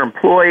your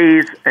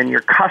employees and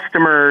your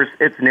customers,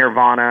 it's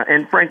nirvana.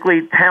 And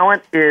frankly,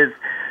 talent is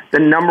the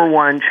number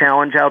one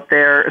challenge out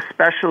there,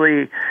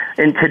 especially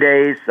in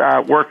today's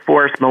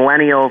workforce,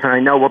 millennials, and I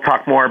know we'll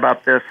talk more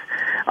about this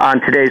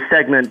on today's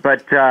segment,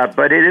 but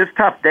it is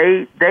tough.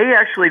 They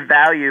actually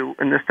value,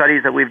 in the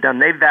studies that we've done,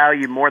 they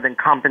value more than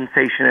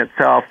compensation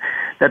itself,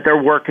 that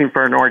they're working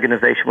for an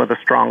organization with a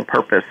strong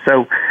purpose.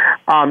 So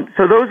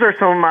those are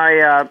some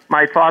of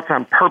my thoughts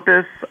on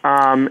purpose,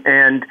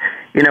 and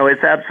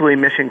it's absolutely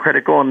mission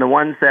critical. And the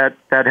ones that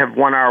have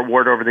won our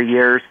award over the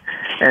years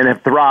and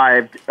have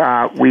thrived,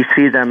 we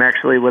see them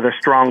actually with a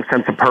strong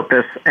sense of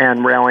purpose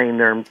and rallying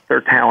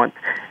their talent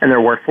and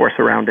their workforce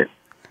around it.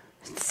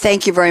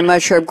 Thank you very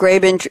much, Herb.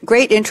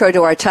 Great intro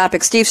to our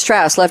topic. Steve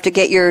Strauss, love to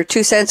get your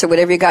 2 cents or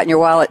whatever you got in your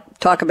wallet.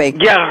 Talk to me.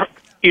 Yeah.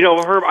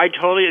 Herb, I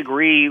totally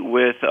agree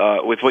with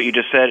what you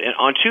just said, and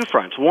on two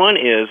fronts. One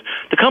is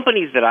the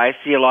companies that I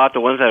see a lot,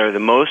 the ones that are the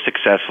most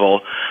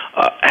successful,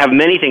 have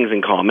many things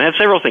in common, have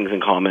several things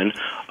in common,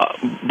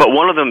 but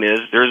one of them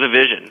is there's a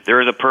vision, there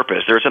is a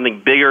purpose, there's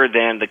something bigger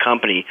than the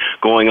company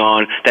going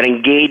on that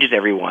engages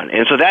everyone.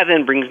 And so that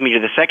then brings me to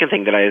the second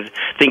thing that I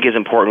think is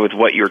important with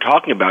what you're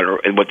talking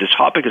about and what this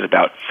topic is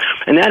about,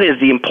 and that is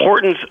the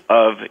importance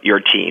of your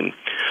team.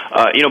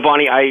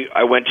 Bonnie,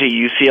 I went to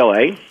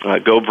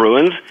UCLA, go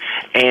Bruins,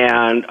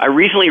 and I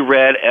recently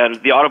read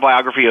the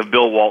autobiography of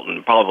Bill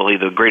Walton, probably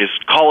the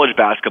greatest college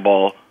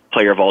basketball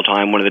player of all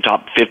time, one of the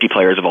top 50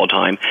 players of all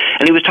time.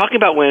 And he was talking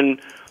about when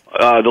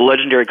the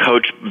legendary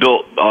coach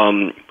Bill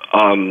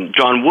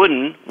John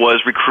Wooden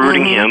was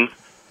recruiting him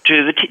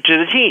to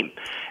the team.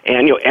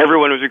 And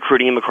everyone was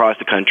recruiting him across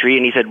the country,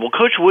 and he said, well,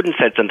 Coach Wooden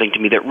said something to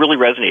me that really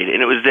resonated,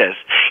 and it was this.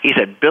 He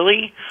said,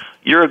 Billy,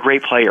 you're a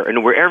great player,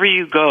 and wherever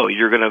you go,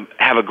 you're going to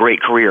have a great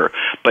career.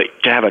 But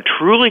to have a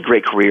truly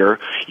great career,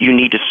 you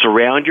need to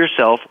surround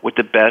yourself with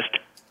the best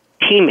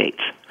teammates,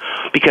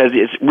 because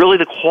it's really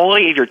the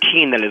quality of your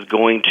team that is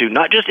going to,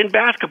 not just in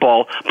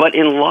basketball, but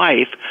in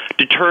life,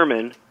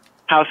 determine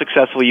how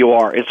successful you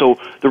are. And so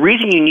the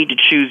reason you need to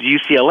choose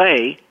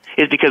UCLA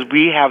is because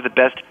we have the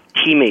best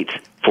teammates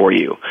for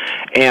you.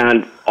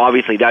 And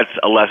obviously that's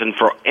a lesson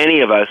for any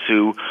of us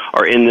who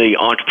are in the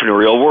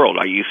entrepreneurial world.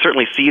 You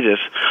certainly see this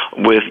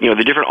with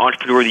the different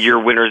Entrepreneur of the Year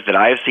winners that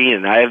I have seen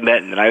and that I have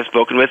met and that I have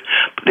spoken with.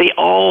 They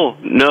all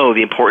know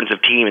the importance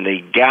of team, and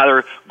they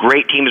gather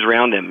great teams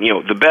around them.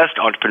 The best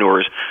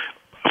entrepreneurs,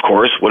 of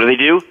course, what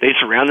do? They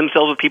surround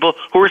themselves with people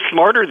who are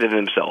smarter than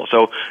themselves.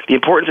 So the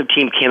importance of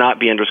team cannot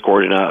be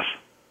underscored enough.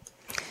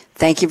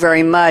 Thank you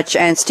very much.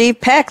 And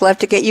Steve Peck, love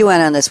to get you in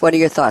on this. What are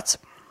your thoughts?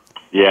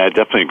 Yeah, I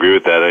definitely agree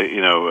with that.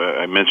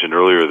 I mentioned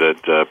earlier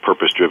that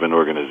purpose-driven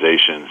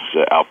organizations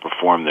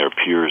outperform their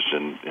peers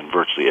in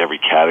virtually every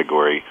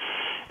category,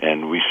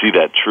 and we see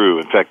that true.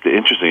 In fact,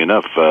 interestingly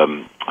enough,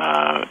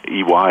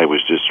 EY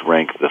was just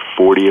ranked the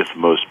 40th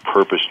most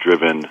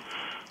purpose-driven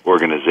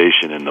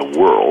organization in the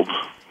world,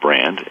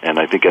 brand, and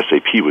I think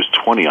SAP was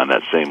 20 on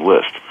that same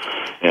list.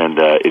 And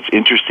it's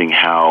interesting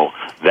how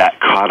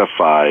that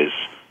codifies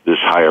this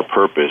higher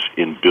purpose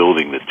in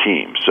building the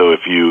team. So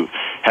if you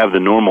have the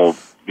normal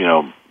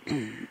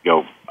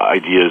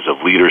ideas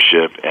of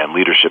leadership, and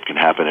leadership can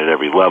happen at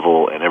every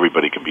level, and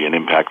everybody can be an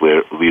impact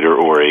leader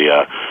or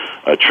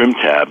a trim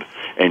tab,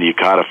 and you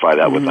codify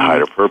that with the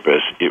higher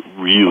purpose, it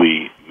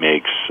really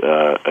makes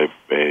a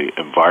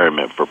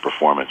environment for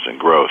performance and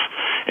growth.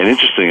 And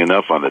interesting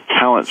enough, on the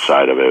talent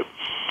side of it,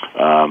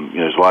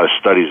 there's a lot of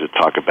studies that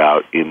talk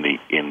about in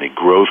the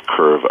growth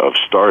curve of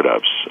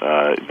startups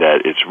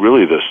that it's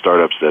really the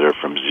startups that are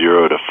from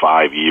 0 to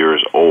 5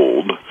 years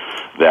old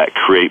that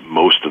create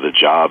most of the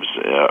jobs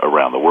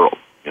around the world.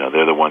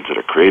 They're the ones that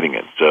are creating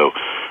it. So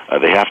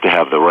they have to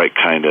have the right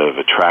kind of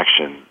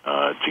attraction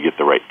to get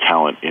the right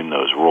talent in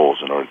those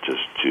roles in order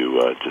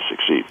to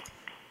succeed.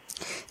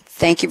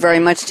 Thank you very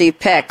much, Steve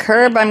Peck.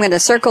 Herb, I'm going to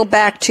circle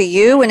back to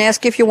you and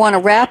ask if you want to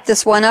wrap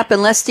this one up,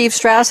 unless Steve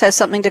Strauss has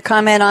something to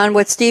comment on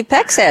what Steve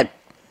Peck said.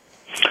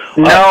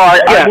 No,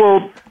 I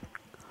will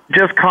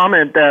just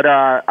comment that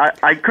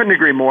I couldn't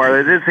agree more.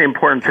 It is the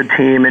importance of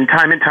team, and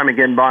time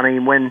again, Bonnie,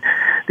 when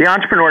the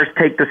entrepreneurs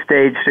take the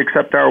stage to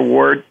accept our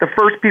award, the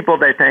first people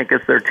they thank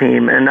is their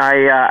team. And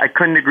I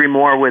couldn't agree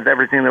more with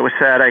everything that was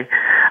said.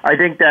 I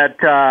think that,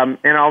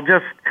 and I'll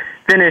just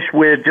finish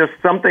with just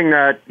something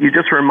that you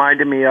just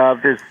reminded me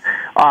of is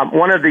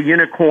one of the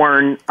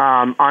unicorn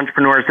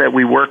entrepreneurs that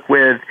we work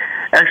with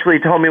actually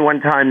told me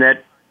one time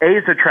that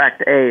A's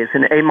attract A's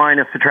and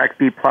A- attract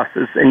B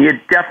pluses, and you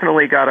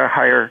definitely got to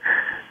hire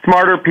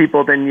smarter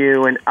people than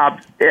you and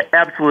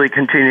absolutely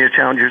continue to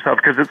challenge yourself,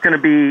 because it's going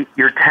to be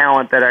your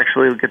talent that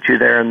actually will get you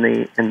there in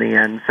the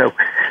end. So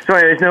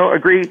anyways,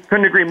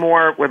 couldn't agree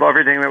more with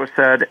everything that was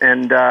said,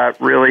 and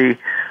really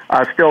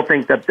still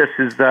think that this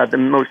is the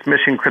most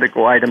mission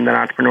critical item that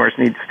entrepreneurs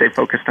need to stay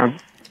focused on.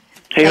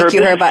 Hey, Herb,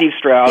 this is Steve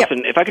Strauss, yep.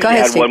 And if I could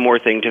add one more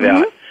thing to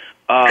that.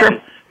 Mm-hmm.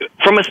 Sure.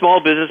 From a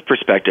small business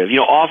perspective,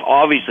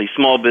 obviously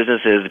small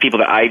businesses, the people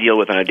that I deal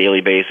with on a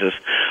daily basis,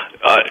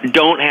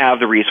 don't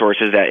have the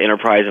resources that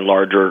enterprise and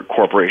larger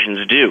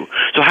corporations do.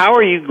 So how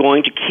are you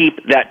going to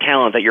keep that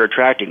talent that you're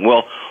attracting?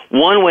 Well,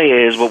 one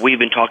way is what we've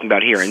been talking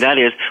about here, and that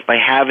is by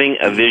having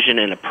a vision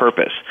and a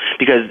purpose,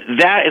 because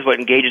that is what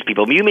engages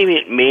people. You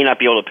may not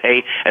be able to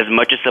pay as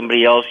much as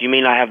somebody else. You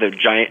may not have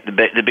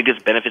the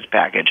biggest benefits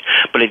package,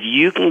 but if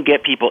you can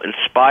get people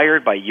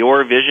inspired by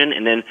your vision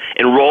and then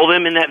enroll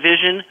them in that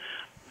vision,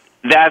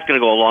 that's going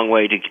to go a long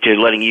way to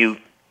letting you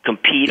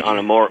compete on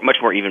a much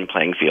more even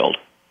playing field.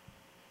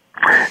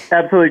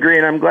 Absolutely agree,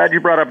 and I'm glad you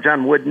brought up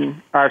John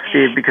Wooden,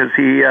 Steve, because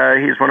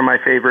he's one of my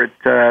favorite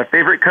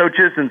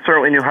coaches, and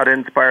certainly knew how to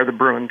inspire the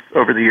Bruins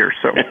over the years.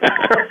 So,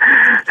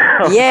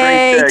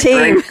 Yay,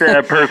 team!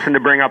 Great person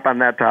to bring up on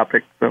that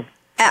topic. So.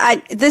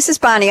 This is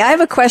Bonnie. I have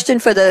a question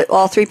for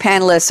all three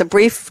panelists. A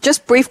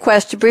brief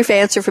question, brief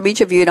answer from each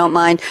of you, don't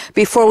mind,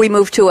 before we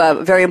move to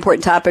a very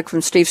important topic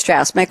from Steve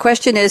Strauss. My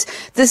question is,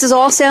 this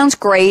all sounds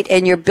great,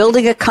 and you're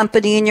building a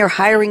company, and you're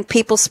hiring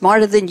people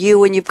smarter than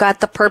you, and you've got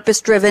the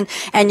purpose-driven,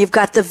 and you've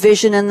got the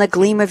vision and the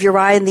gleam of your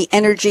eye and the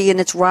energy, and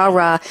it's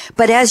rah-rah.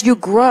 But as you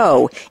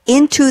grow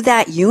into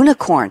that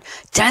unicorn,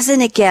 doesn't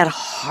it get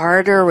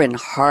harder and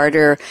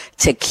harder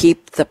to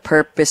keep the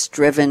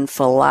purpose-driven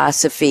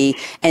philosophy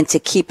and to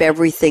keep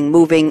everything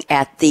moving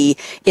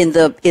in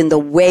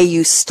the way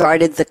you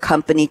started the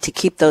company, to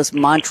keep those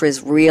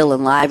mantras real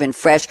and live and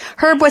fresh?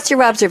 Herb, what's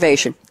your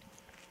observation?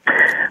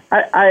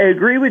 I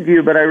agree with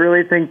you, but I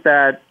really think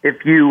that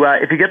if you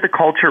get the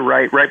culture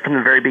right from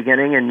the very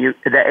beginning, and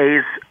the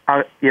A's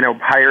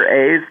hire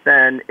A's,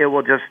 then it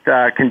will just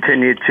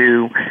continue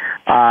to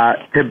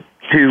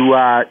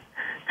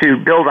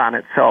build on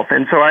itself.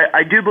 And so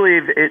I do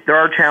believe there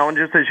are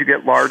challenges as you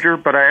get larger,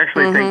 but I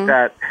actually think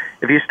that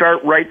if you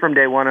start right from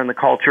day one in the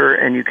culture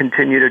and you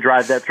continue to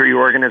drive that through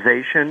your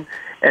organization,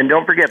 and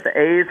don't forget the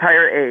A's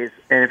hire A's,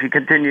 and if you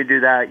continue to do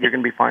that, you're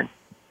going to be fine.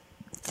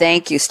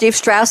 Thank you. Steve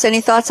Strauss, any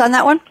thoughts on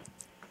that one?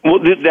 Well,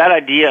 that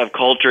idea of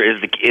culture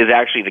is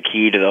actually the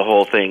key to the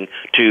whole thing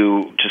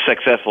to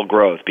successful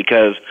growth.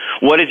 Because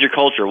what is your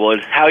culture? Well,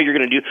 it's how you're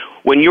going to do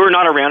when you're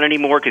not around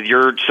anymore because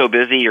you're so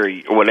busy or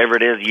whatever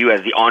it is. You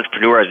as the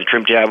entrepreneur, as a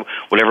trim tab,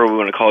 whatever we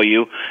want to call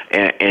you,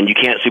 and you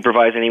can't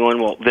supervise anyone.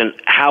 Well, then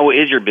how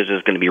is your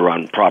business going to be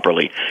run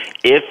properly?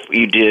 If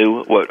you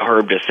do what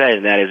Herb just said,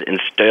 and that is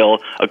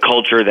instill a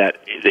culture that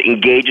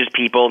engages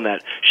people and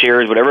that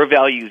shares whatever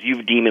values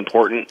you deem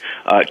important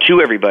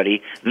to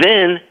everybody,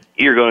 then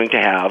you're going to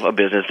have a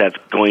business that's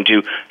going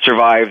to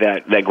survive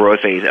that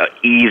growth phase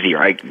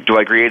easier. Do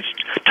I agree it's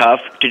tough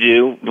to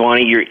do?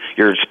 Bonnie,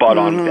 you're spot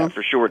on with that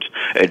for sure.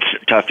 It's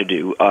tough to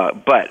do.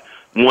 But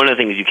one of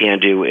the things you can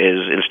do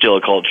is instill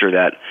a culture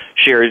that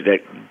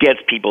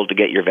gets people to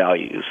get your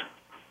values.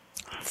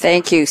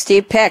 Thank you.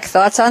 Steve Peck,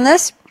 thoughts on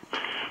this?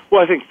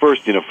 Well, I think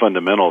first,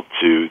 fundamental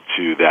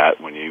to that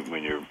when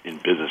you're in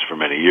business for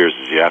many years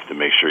is you have to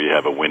make sure you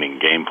have a winning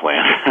game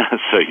plan.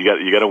 So you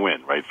got to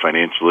win, right?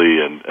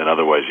 Financially and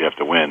otherwise you have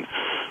to win.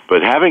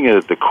 But having it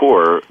at the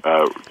core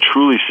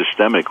truly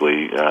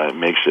systemically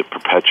makes it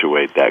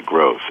perpetuate that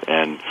growth.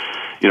 And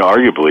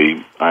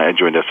arguably, I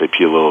joined SAP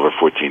a little over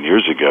 14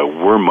 years ago.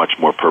 We're much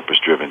more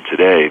purpose-driven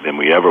today than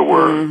we ever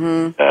were,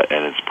 and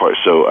it's part.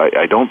 So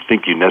I don't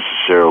think you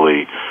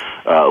necessarily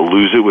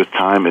lose it with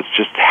time. It's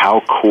just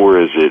how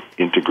core is it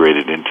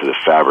integrated into the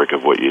fabric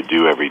of what you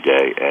do every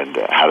day, and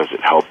how does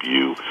it help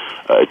you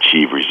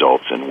achieve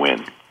results and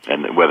win?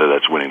 And whether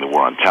that's winning the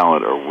war on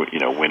talent, or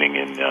winning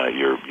in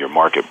your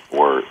market,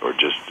 or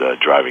just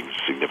driving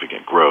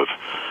significant growth,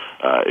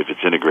 if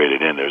it's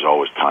integrated in, there's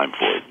always time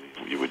for it.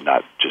 You would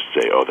not just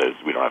say,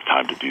 we don't have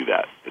time to do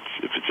that.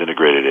 If it's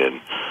integrated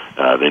in,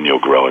 then you'll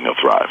grow and you'll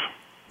thrive.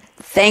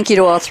 Thank you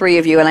to all three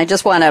of you. And I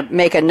just want to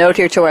make a note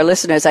here to our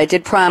listeners. I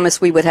did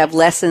promise we would have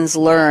lessons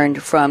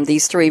learned from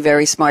these three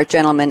very smart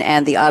gentlemen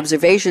and the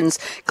observations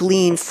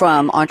gleaned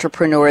from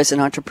entrepreneurs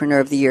and Entrepreneur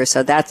of the Year.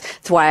 So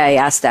that's why I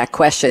asked that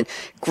question.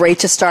 Great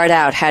to start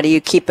out. How do you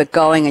keep it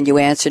going? And you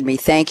answered me.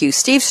 Thank you.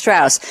 Steve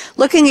Strauss,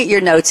 looking at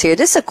your notes here,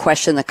 this is a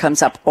question that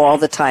comes up all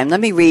the time. Let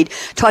me read,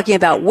 talking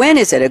about when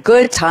is it a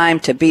good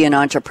time to be an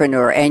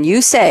entrepreneur? And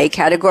you say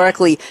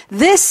categorically,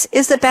 this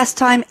is the best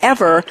time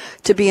ever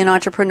to be an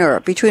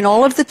entrepreneur. Between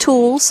all of the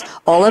tools,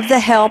 all of the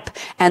help,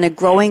 and a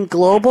growing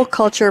global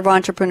culture of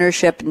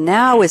entrepreneurship,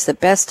 now is the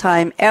best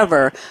time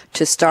ever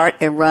to start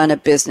and run a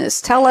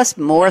business. Tell us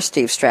more,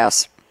 Steve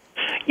Strauss.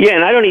 Yeah,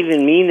 and I don't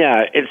even mean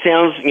that. It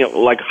sounds,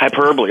 like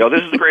hyperbole. Oh,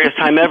 this is the greatest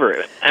time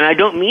ever. And I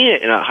don't mean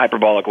it in a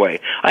hyperbolic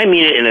way. I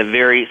mean it in a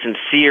very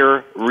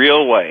sincere,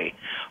 real way.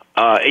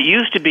 It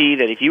used to be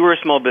that if you were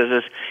a small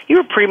business, you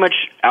were pretty much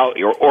out,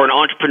 or an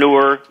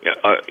entrepreneur,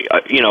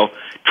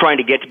 trying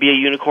to get to be a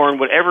unicorn,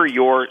 whatever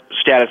your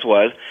status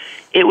was.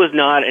 It was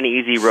not an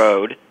easy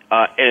road,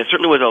 and it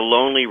certainly was a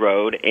lonely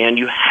road, and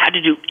you had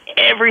to do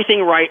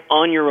everything right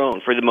on your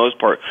own for the most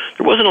part.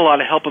 There wasn't a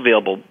lot of help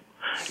available.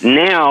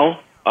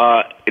 Now,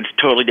 it's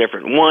totally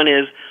different. One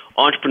is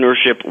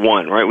entrepreneurship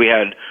won, right? We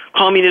had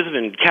communism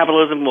and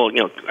capitalism. Well,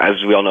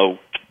 as we all know,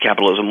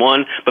 capitalism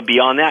won, but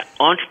beyond that,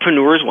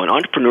 entrepreneurs won.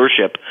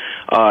 Entrepreneurship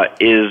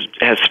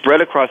has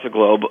spread across the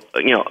globe,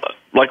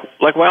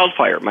 like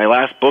wildfire. My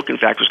last book, in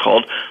fact, was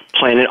called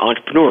Planet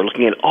Entrepreneur,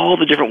 looking at all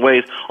the different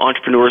ways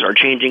entrepreneurs are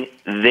changing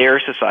their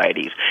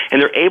societies,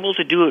 and they're able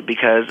to do it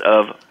because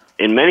of,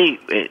 in many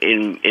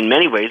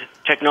ways,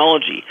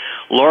 technology.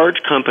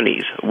 Large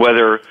companies,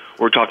 whether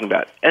we're talking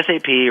about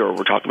SAP or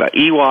we're talking about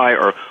EY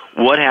or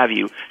what have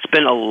you,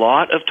 spend a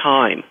lot of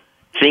time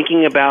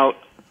thinking about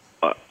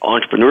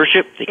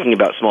entrepreneurship, thinking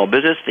about small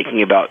business,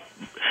 thinking about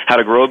how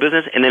to grow a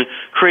business, and then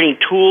creating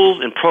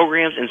tools and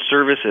programs and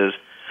services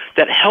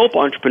that help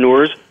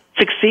entrepreneurs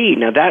succeed.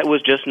 Now, that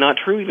was just not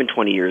true even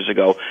 20 years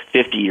ago,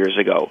 50 years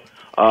ago.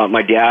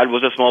 My dad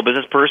was a small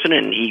business person,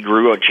 and he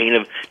grew a chain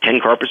of 10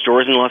 carpet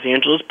stores in Los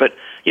Angeles, but,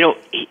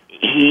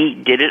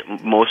 he did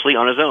it mostly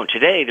on his own.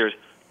 Today, there's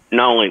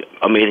not only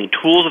amazing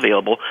tools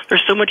available,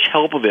 there's so much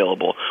help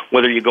available.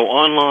 Whether you go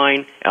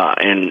online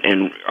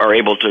and are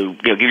able to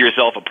give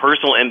yourself a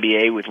personal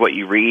MBA with what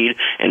you read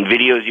and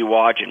videos you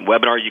watch and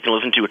webinars you can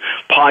listen to,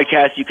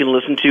 podcasts you can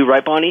listen to,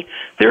 right, Bonnie?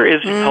 There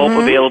is help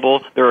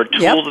available. There are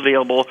tools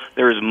available.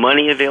 There is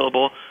money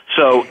available.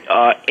 So,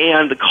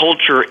 and the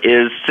culture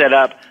is set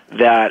up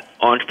that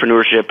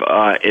entrepreneurship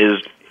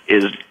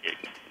is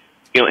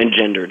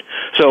engendered.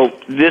 So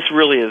this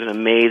really is an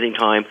amazing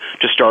time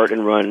to start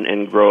and run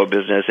and grow a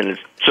business, and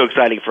it's so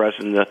exciting for us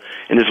in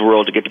this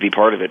world to get to be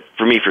part of it.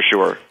 For me, for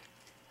sure.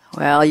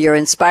 Well, you're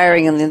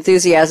inspiring, and the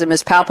enthusiasm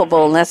is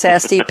palpable. And let's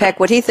ask Steve Peck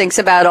what he thinks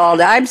about all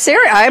that. I'm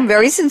serious. I'm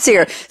very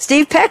sincere.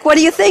 Steve Peck, what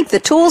do you think? The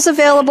tools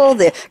available,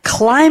 the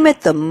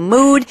climate, the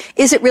mood.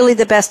 Is it really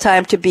the best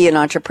time to be an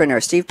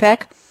entrepreneur? Steve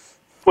Peck?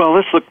 Well,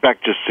 let's look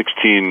back just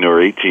 16 or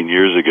 18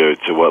 years ago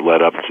to what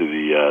led up to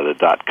the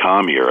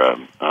dot-com era.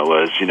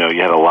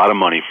 You had a lot of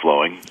money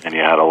flowing and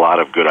you had a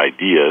lot of good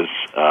ideas,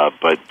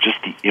 but just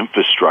the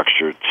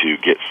infrastructure to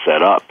get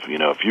set up.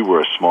 If you were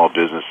a small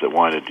business that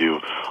wanted to do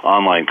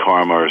online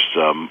commerce,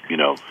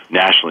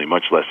 nationally,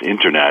 much less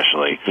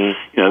internationally,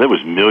 there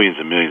was millions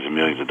and millions and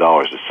millions of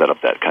dollars to set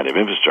up that kind of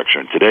infrastructure.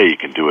 And today you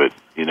can do it,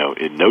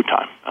 in no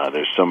time.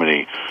 There's so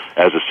many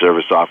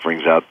as-a-service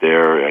offerings out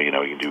there. You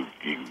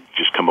can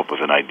just come up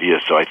with an idea.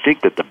 So I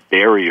think that the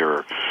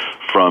barrier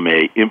from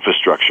a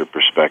infrastructure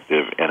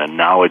perspective and a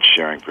knowledge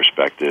sharing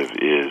perspective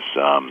is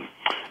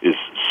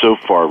so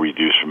far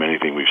reduced from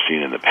anything we've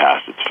seen in the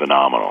past. It's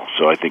phenomenal.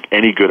 So I think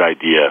any good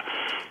idea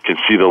can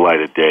see the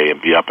light of day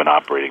and be up and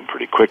operating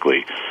pretty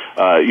quickly.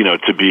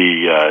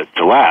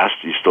 To last,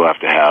 you still have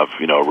to have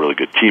a really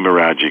good team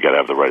around you. You got to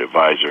have the right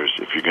advisors.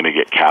 If you're going to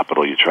get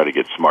capital, you try to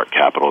get smart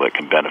capital that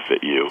can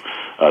benefit you.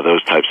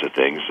 Those types of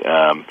things.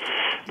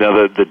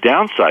 Now, the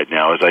downside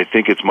now is I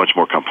think it's much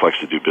more complex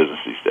to do business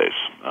these days.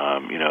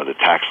 The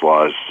tax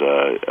laws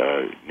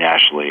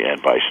nationally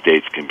and by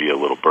states can be a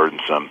little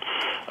burdensome.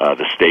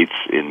 The states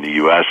in the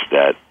U.S.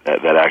 that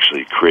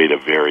actually create a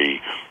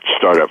very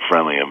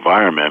startup-friendly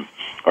environment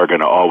are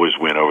going to always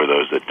win over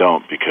those that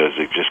don't, because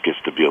it just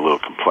gets to be a little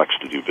complex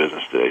to do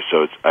business today.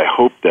 So I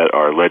hope that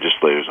our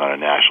legislators on a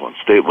national and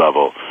state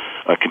level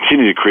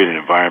continue to create an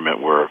environment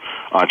where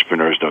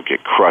entrepreneurs don't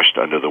get crushed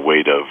under the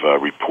weight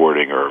of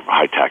reporting or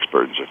high tax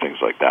burdens or things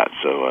like that.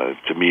 So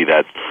to me,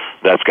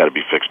 that's got to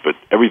be fixed. But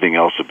everything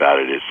else about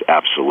it is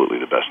absolutely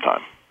the best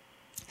time.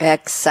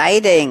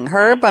 Exciting.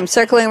 Herb, I'm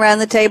circling around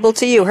the table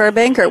to you. Herb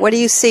Enkert, what do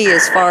you see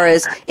as far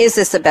as, is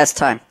this the best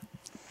time?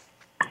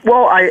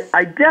 Well,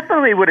 I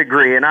definitely would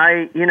agree, and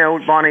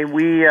Bonnie,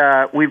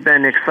 we've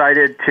been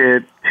excited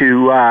to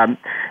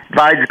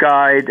advise,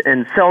 guide,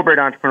 and celebrate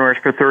entrepreneurs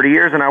for 30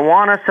 years, and I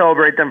want to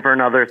celebrate them for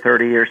another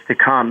 30 years to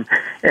come.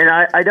 And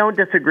I don't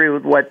disagree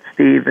with what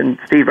Steve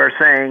are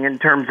saying in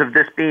terms of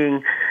this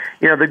being,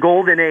 the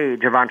golden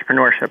age of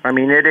entrepreneurship. I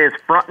mean, it is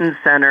front and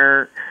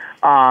center,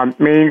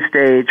 main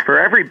stage for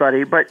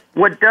everybody. But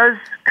what does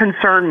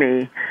concern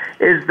me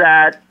is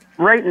that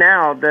right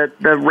now, the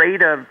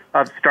rate of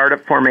startup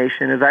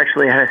formation is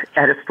actually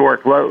at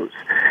historic lows.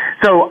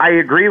 So I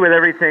agree with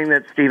everything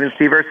that Steve and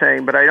Steve are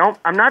saying, but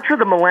I'm not sure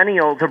the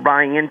millennials are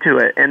buying into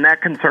it, and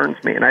that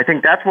concerns me. And I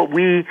think that's what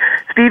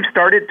Steve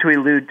started to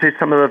allude to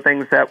some of the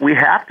things that we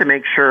have to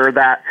make sure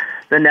that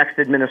the next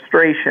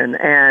administration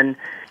and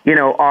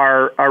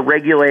our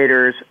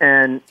regulators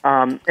and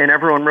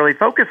everyone really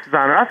focuses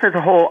on, us as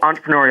a whole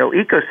entrepreneurial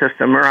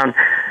ecosystem around,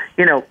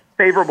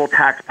 favorable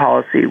tax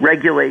policy,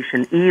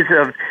 regulation, ease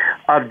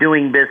of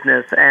doing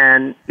business,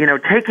 and,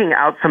 taking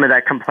out some of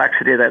that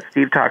complexity that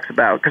Steve talks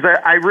about. Because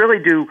I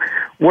really do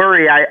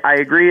worry. I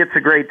agree it's a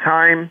great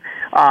time.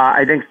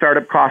 I think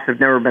startup costs have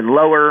never been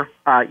lower.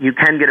 You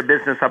can get a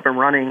business up and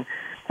running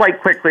quite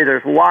quickly.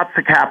 There's lots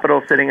of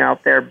capital sitting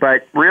out there.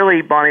 But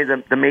really, Bonnie,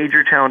 the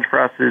major challenge for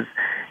us is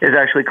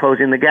actually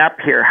closing the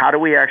gap here. How do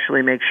we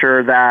actually make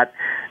sure that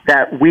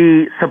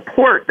we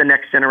support the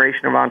next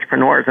generation of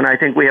entrepreneurs? And I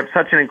think we have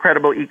such an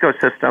incredible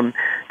ecosystem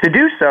to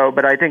do so,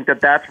 but I think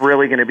that's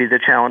really going to be the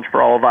challenge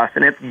for all of us,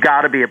 and it's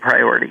got to be a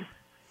priority.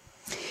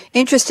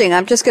 Interesting.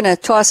 I'm just going to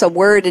toss a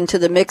word into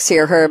the mix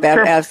here, Herb,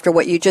 sure. After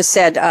what you just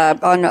said.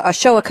 On a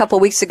show a couple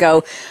weeks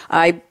ago,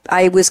 I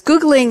was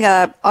Googling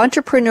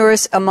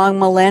entrepreneurs among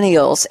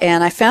millennials,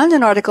 and I found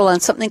an article on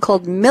something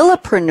called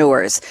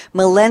millipreneurs,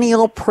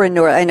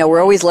 millennialpreneur. I know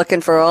we're always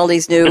looking for all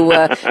these new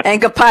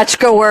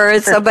Angapachka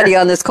words. Somebody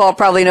on this call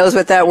probably knows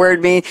what that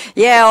word means.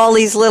 Yeah, all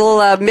these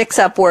little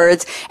mix-up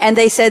words. And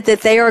they said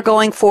that they are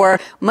going for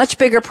much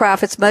bigger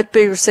profits, much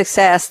bigger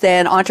success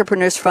than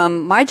entrepreneurs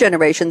from my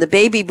generation, the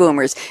baby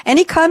boomers.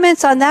 Any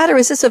comments on that, or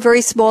is this a very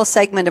small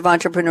segment of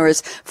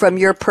entrepreneurs from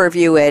your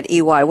purview at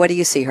EY? What do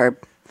you see, Herb?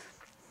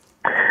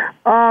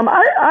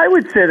 I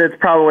would say that's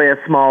probably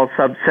a small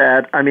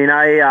subset. I mean,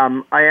 I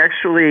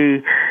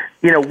actually,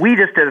 we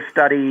just did a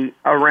study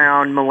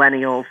around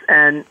millennials,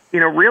 and,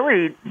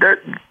 really,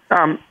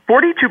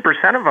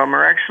 42% of them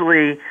are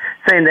actually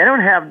saying they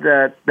don't have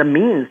the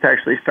means to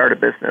actually start a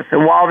business.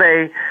 And while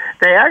they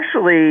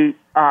actually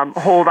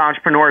hold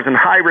entrepreneurs in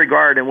high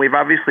regard, and we've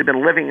obviously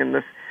been living in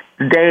this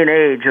day and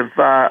age of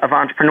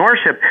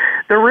entrepreneurship,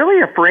 they're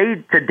really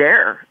afraid to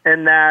dare,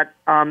 and that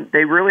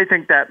they really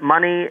think that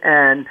money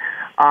and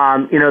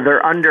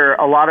they're under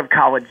a lot of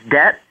college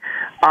debt,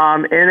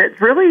 and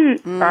it's really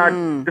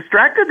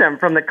distracted them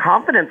from the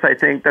confidence, I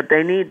think, that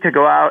they need to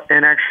go out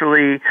and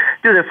actually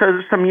do this. So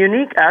there's some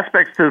unique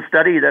aspects to the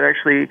study that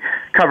actually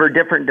cover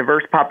different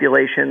diverse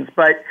populations,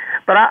 but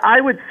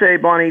I would say,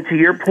 Bonnie, to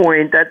your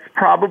point, that's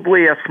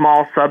probably a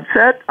small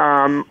subset.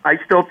 I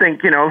still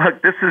think,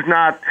 look, this is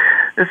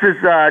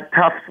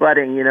tough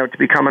sledding, to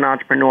become an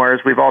entrepreneur,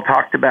 as we've all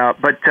talked about.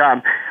 But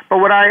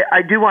what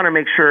I do want to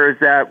make sure is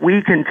that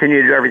we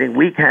continue to do everything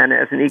we can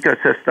as an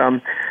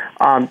ecosystem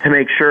to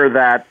make sure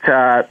that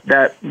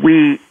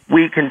we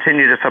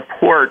continue to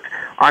support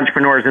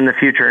entrepreneurs in the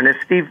future. And as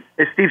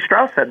Steve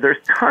Strauss said,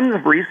 there's tons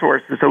of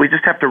resources, so we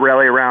just have to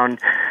rally around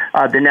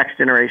the next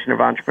generation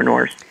of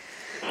entrepreneurs.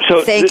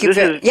 So Thank you.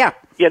 This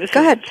is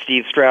Go ahead.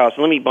 Steve Strauss.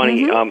 Let me,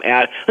 Bonnie,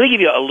 add. Let me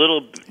give you a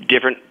little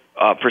different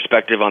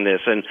perspective on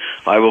this, and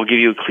I will give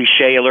you a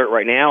cliche alert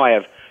right now. I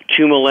have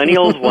two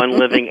millennials, one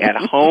living at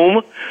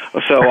home,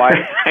 so I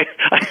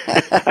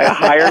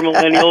hire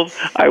millennials.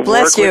 I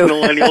work with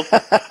millennials,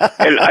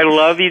 and I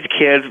love these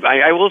kids.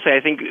 I will say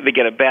I think they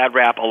get a bad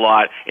rap a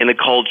lot in the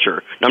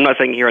culture. I'm not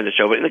saying here on the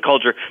show, but in the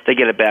culture, they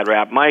get a bad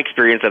rap. My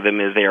experience of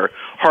them is they are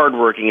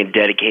hardworking and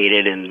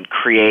dedicated and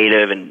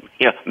creative and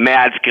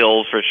mad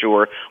skills for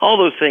sure, all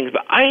those things.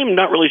 But I am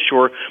not really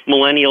sure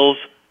millennials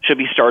should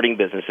be starting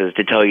businesses,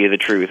 to tell you the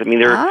truth. I mean,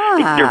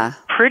 they're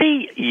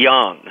pretty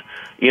young.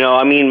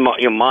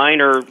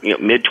 Mine are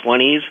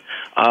mid-20s,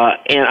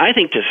 and I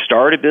think to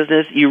start a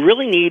business, you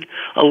really need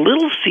a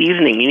little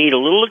seasoning. You need a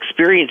little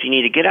experience. You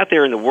need to get out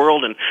there in the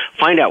world and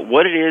find out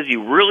what it is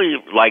you really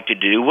like to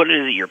do, what it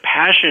is that you're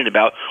passionate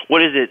about,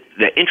 what is it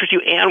that interests you,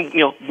 and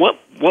what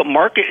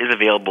market is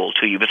available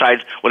to you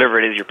besides whatever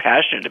it is you're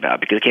passionate about,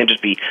 because it can't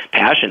just be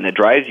passion that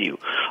drives you.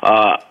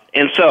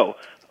 And so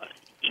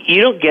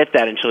you don't get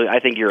that until I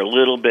think you're a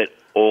little bit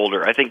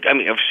older. Are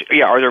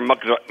there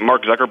Mark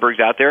Zuckerbergs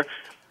out there?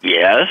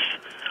 Yes,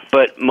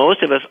 but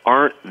most of us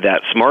aren't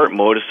that smart.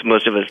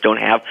 Most of us don't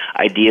have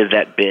ideas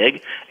that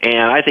big,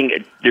 and I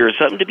think there's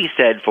something to be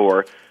said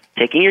for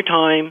taking your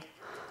time,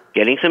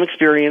 getting some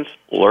experience,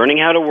 learning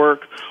how to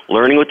work,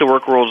 learning what the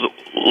work world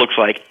looks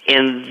like,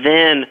 and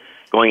then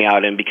going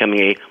out and becoming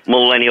a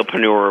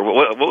millennialpreneur.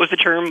 What was the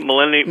term?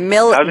 Millipreneur.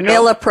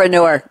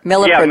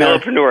 Yeah,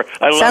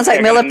 millipreneur. Sounds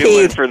like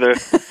millipede for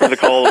the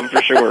column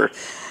for sure.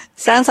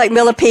 Sounds like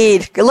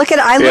millipede. I looked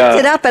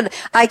it up, and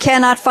I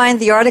cannot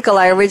find the article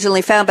I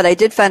originally found, but I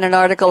did find an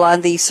article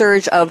on the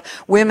surge of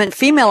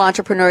female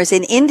entrepreneurs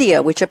in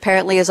India, which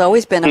apparently has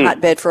always been a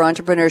hotbed for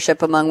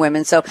entrepreneurship among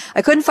women. So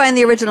I couldn't find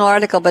the original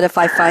article, but if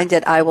I find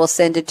it, I will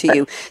send it to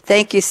you.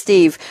 Thank you,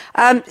 Steve.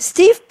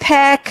 Steve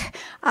Peck,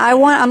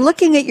 I'm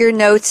looking at your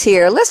notes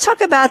here. Let's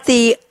talk about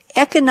the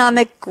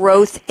economic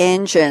growth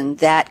engine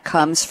that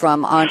comes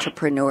from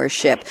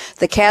entrepreneurship.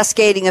 The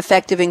cascading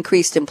effect of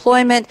increased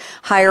employment,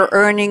 higher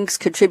earnings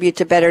contribute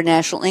to better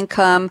national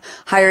income,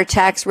 higher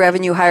tax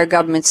revenue, higher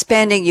government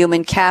spending,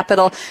 human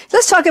capital.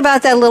 Let's talk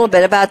about that a little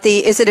bit, about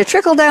is it a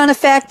trickle-down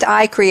effect?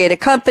 I create a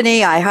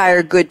company, I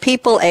hire good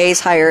people, A's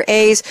hire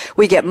A's,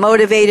 we get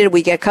motivated,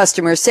 we get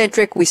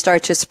customer-centric, we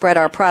start to spread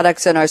our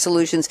products and our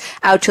solutions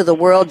out to the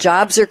world.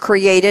 Jobs are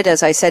created,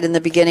 as I said in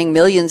the beginning,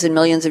 millions and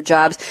millions of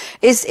jobs.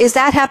 Is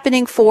that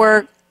happening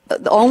for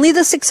only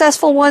the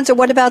successful ones, or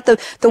what about the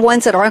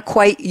ones that aren't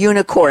quite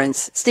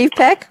unicorns? Steve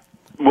Peck?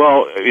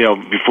 Well,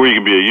 before you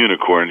can be a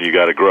unicorn, you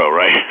got to grow,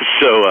 right?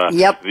 So,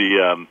 yep.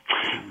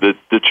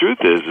 The truth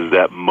is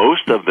that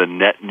most of the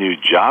net new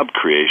job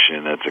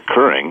creation that's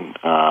occurring,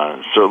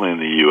 certainly in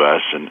the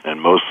U.S.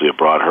 and mostly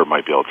abroad, Herb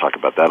might be able to talk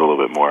about that a little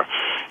bit more,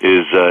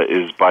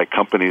 is by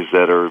companies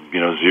that are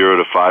 0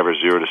 to 5 or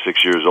 0 to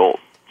 6 years old.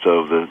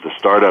 So the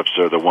startups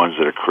are the ones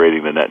that are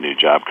creating the net new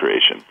job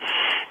creation.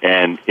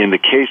 And in the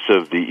case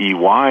of the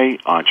EY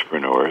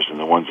entrepreneurs and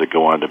the ones that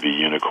go on to be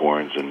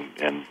unicorns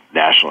and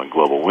national and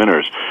global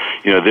winners,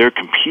 they're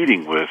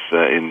competing with,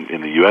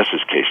 in the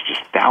U.S.'s case,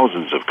 just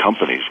thousands of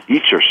companies.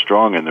 Each are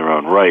strong in their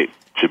own right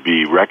to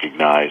be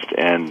recognized.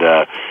 And,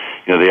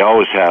 they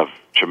always have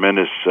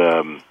tremendous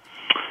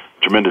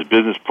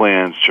business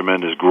plans,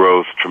 tremendous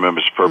growth,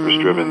 tremendous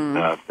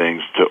purpose-driven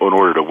things in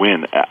order to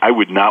win. I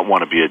would not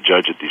want to be a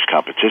judge at these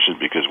competitions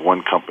because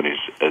one company's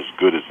as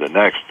good as the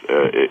next,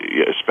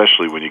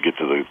 especially when you get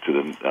to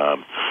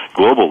the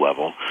global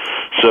level.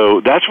 So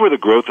that's where the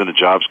growth and the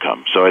jobs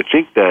come. So I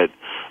think that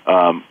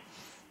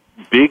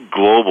big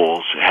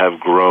globals have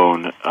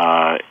grown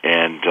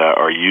and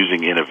are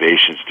using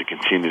innovations to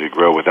continue to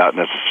grow without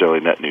necessarily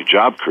net new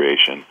job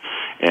creation,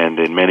 and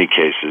in many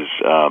cases.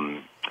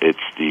 It's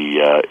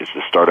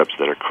the startups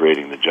that are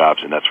creating the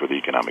jobs, and that's where the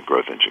economic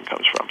growth engine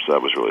comes from. So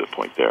that was really the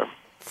point there.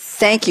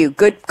 Thank you.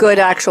 Good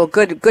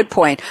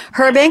point.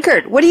 Herb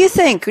Enkert, what do you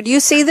think? Do you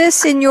see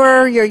this in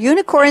your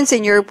unicorns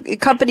and your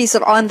companies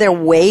that are on their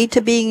way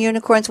to being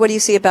unicorns? What do you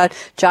see about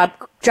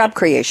job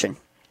creation?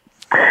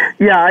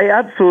 Yeah, I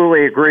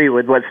absolutely agree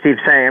with what Steve's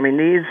saying. I mean,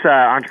 these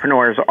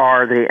entrepreneurs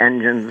are the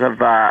engines of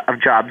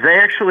jobs. They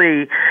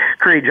actually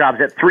create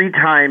jobs at 3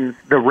 times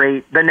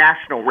the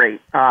national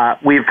rate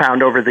we've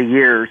found over the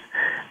years,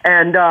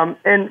 and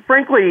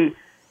frankly,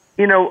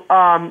 they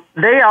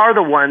are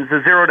the ones,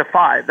 the 0 to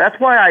 5. That's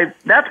why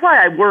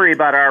I worry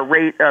about our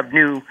rate of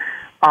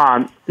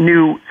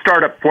new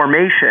startup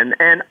formation.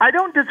 And I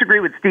don't disagree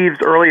with Steve's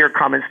earlier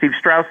comment. Steve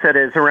Strauss said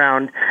is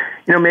around,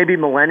 maybe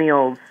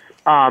millennials.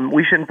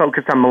 We shouldn't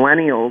focus on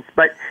millennials,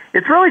 but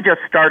it's really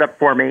just startup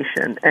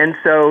formation. And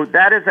so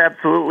that is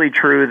absolutely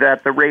true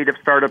that the rate of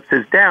startups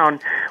is down.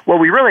 What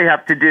we really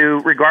have to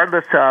do,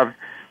 regardless of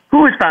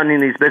who is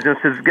founding these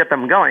businesses, is get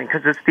them going.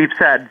 Because as Steve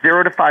said,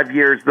 0 to 5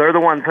 years, they're the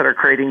ones that are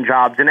creating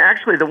jobs. And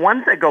actually the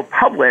ones that go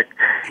public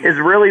is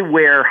really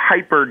where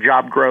hyper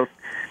job growth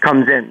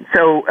comes in.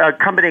 So a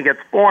company gets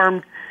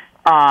formed,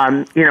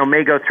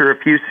 may go through a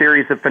few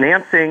series of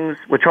financings,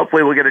 which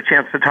hopefully we'll get a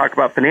chance to talk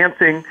about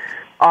financing.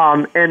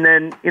 And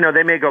then,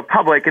 they may go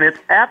public, and it's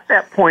at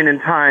that point in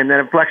time, that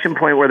inflection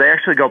point where they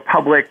actually go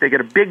public, they get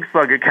a big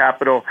slug of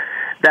capital,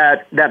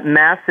 that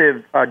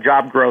massive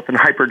job growth and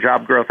hyper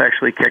job growth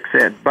actually kicks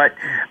in. But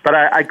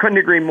I couldn't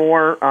agree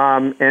more,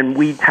 and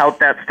we tout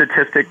that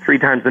statistic 3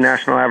 times the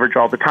national average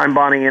all the time,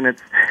 Bonnie, and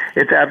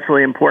it's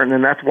absolutely important,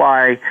 and that's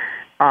why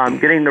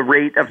getting the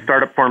rate of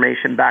startup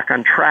formation back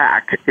on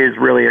track is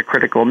really a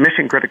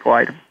mission-critical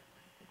item.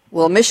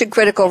 Well, mission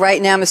critical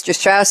right now, Mr.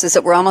 Strauss, is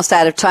that we're almost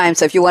out of time.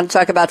 So if you want to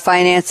talk about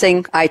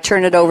financing, I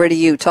turn it over to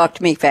you. Talk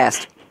to me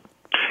fast.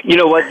 You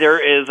know what? There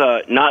is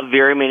not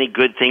very many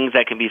good things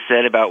that can be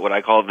said about what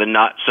I call the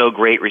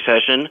not-so-great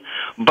recession.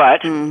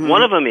 But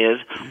one of them is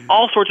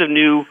all sorts of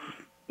new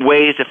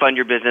ways to fund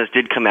your business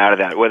did come out of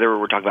that, whether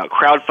we're talking about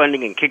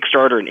crowdfunding and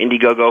Kickstarter and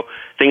Indiegogo,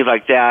 things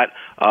like that.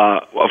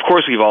 Of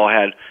course, we've all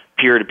had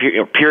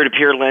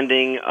peer-to-peer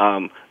lending.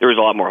 There was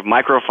a lot more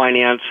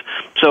microfinance.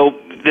 So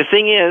the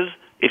thing is,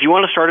 if you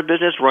want to start a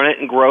business, run it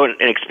and grow it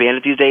and expand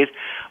it these days,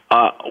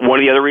 one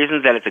of the other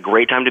reasons that it's a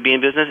great time to be in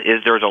business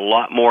is there's a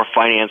lot more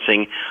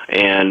financing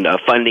and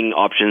funding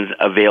options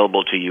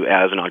available to you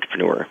as an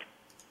entrepreneur.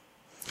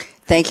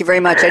 Thank you very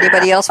much.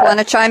 Anybody else want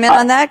to chime in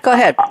on that? Go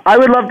ahead. I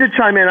would love to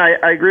chime in.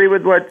 I agree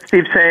with what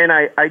Steve's saying.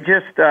 I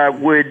just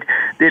the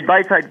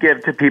advice I'd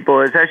give to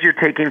people is as you're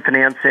taking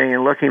financing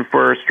and looking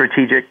for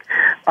strategic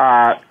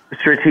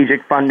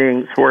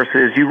funding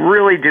sources, you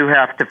really do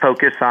have to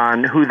focus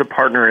on who the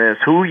partner is,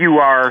 who you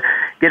are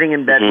getting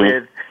in bed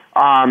with.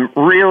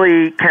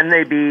 Really, can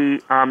they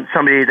be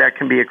somebody that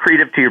can be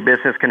accretive to your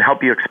business, can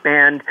help you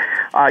expand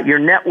your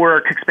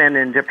network, expand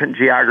in different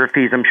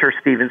geographies? I'm sure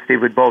Steve and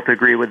Steve would both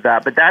agree with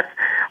that. But that's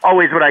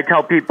always what I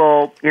tell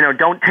people,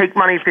 don't take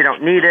money if you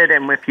don't need it.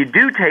 And if you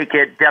do take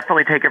it,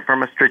 definitely take it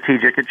from a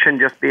strategic. It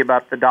shouldn't just be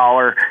about the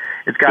dollar.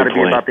 It's got to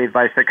be about the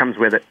advice that comes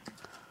with it.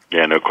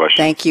 Yeah, no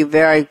question. Thank you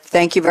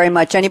very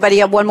much. Anybody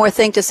have one more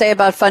thing to say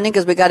about funding?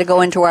 Because we got to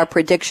go into our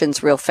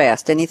predictions real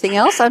fast. Anything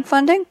else on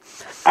funding?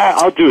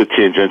 I'll do a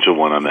tangential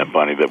one on that,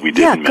 Bonnie, that we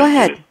didn't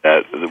mention. Go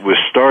ahead. With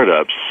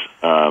startups,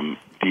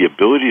 the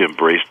ability to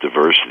embrace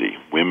diversity,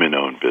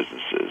 women-owned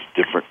businesses,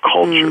 different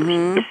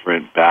cultures,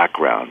 different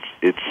backgrounds.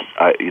 It's,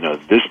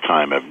 this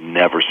time I've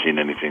never seen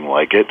anything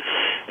like it.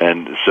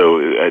 And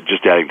so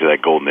just adding to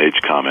that golden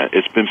age comment,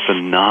 it's been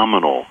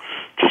phenomenal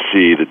to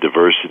see the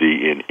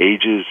diversity in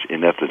ages,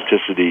 in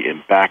ethnicity,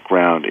 in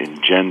background,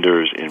 in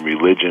genders, in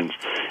religions,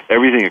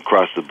 everything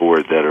across the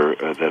board that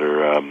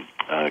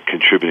are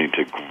contributing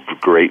to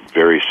great,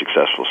 very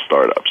successful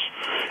startups.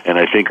 And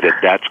I think that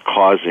that's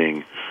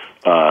causing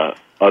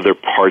other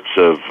parts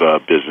of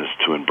business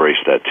to embrace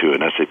that too,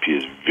 and SAP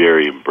is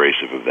very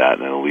embracive of that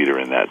and a leader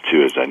in that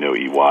too, as I know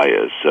EY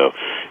is. So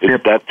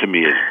that to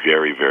me is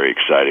very, very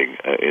exciting.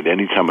 And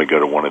anytime I go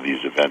to one of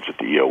these events at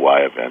the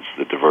EOY events,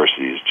 the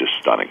diversity is just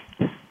stunning.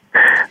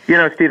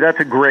 Steve, that's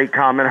a great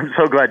comment. I'm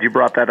so glad you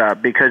brought that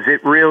up because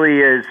it really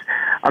is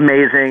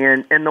amazing.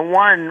 And the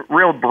one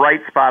real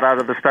bright spot out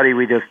of the study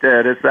we just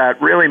did is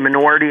that really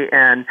minority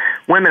and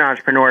women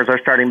entrepreneurs are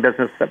starting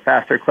business at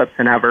faster clips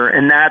than ever.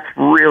 And that's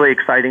really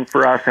exciting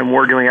for us, and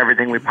we're doing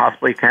everything we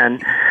possibly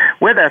can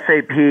with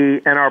SAP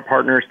and our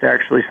partners to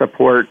actually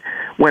support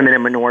women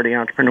and minority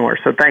entrepreneurs.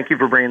 So thank you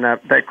for bringing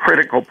that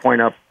critical point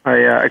up.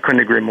 I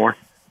couldn't agree more.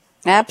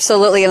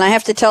 Absolutely. And I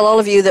have to tell all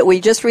of you that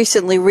we just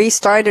recently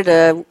restarted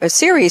a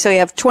series. So we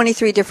have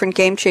 23 different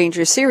Game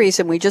Changers series,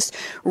 and we just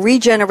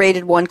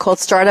regenerated one called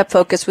Startup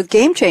Focus with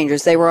Game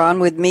Changers. They were on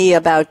with me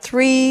about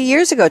 3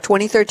 years ago,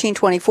 2013,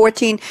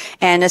 2014.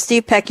 And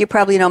Steve Peck, you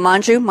probably know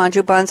Manju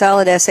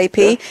Bansal at SAP.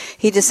 Yeah.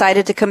 He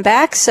decided to come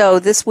back. So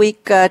this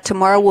week,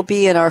 tomorrow will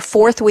be in our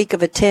 4th week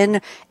of a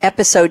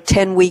 10-episode,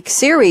 10-week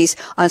series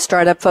on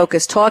Startup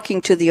Focus,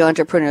 talking to the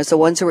entrepreneurs, the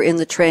ones who are in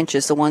the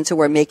trenches, the ones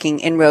who are making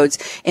inroads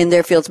in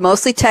their fields.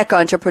 Mostly tech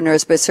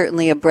entrepreneurs, but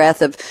certainly a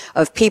breadth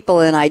of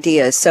people and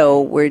ideas. So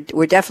we're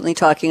definitely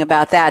talking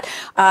about that.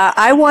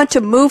 I want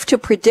to move to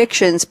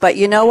predictions, but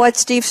you know what,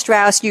 Steve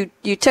Strauss, you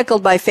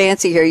tickled my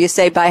fancy here. You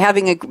say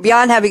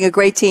beyond having a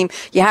great team,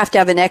 you have to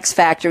have an X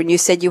factor, and you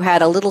said you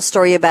had a little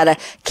story about a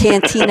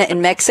cantina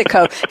in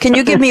Mexico. Can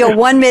you give me a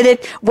one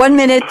minute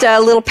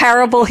little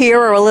parable here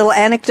or a little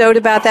anecdote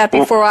about that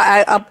before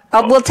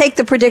we'll take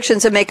the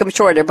predictions and make them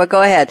shorter? But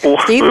go ahead,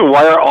 Steve.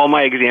 Why are all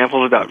my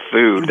examples about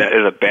food? That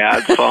is a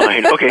bad sign.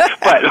 Okay.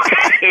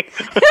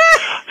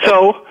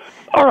 So,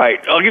 all right,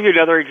 I'll give you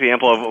another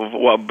example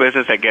of a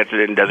business that gets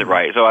it and does it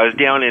right. So I was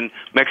down in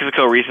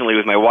Mexico recently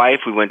with my wife.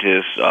 We went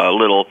to this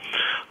little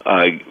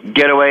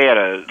getaway at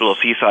a little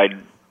seaside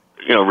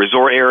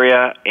resort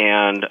area,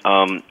 and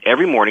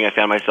every morning I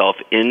found myself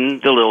in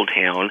the little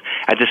town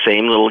at the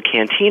same little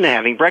cantina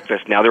having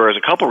breakfast. Now, there was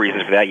a couple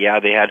reasons for that. Yeah,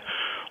 they had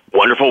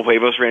wonderful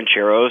huevos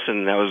rancheros,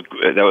 and that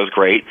was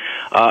great.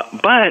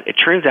 But it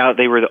turns out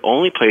they were the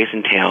only place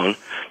in town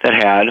that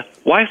had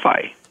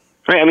Wi-Fi.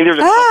 Right? I mean, there's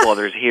a couple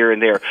others here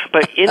and there,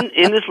 but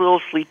in this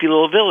little sleepy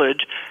little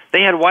village,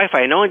 they had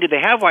Wi-Fi. And not only did they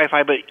have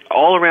Wi-Fi, but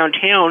all around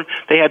town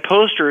they had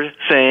posters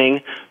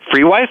saying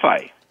free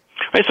Wi-Fi.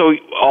 Right, so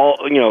all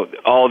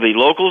the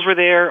locals were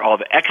there, all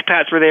the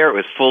expats were there. It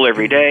was full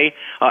every day,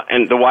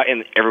 and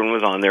everyone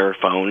was on their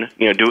phone,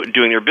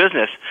 doing their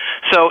business.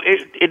 So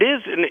it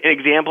is an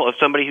example of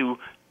somebody who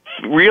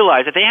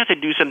realized that they have to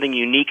do something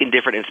unique and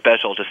different and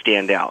special to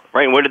stand out.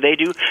 Right, and what did they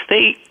do?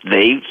 They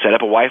set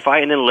up a Wi-Fi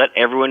and then let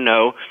everyone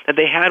know that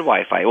they had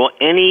Wi-Fi. Well,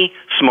 any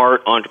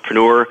smart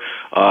entrepreneur,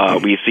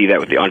 we see that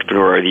with the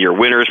Entrepreneur of the Year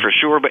winners for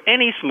sure, but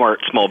any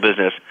smart small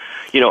business,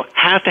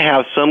 has to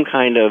have some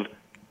kind of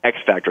X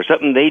factor,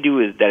 something they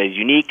do that is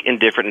unique and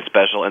different and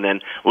special, and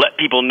then let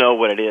people know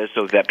what it is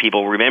so that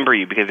people remember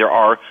you, because there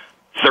are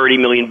 30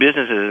 million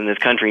businesses in this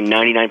country,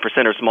 99%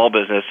 are small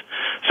business,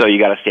 so you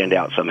got to stand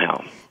out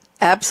somehow.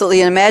 Absolutely.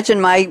 And imagine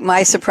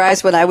my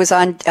surprise when I was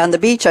on the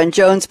beach, on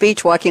Jones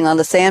Beach, walking on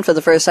the sand for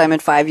the first time in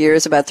 5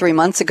 years, about 3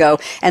 months ago.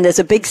 And there's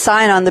a big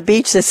sign on the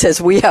beach that says,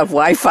 "We have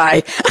Wi-Fi."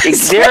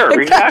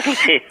 Exactly.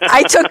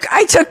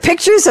 I took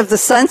pictures of the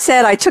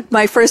sunset. I took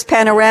my first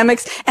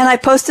panoramics and I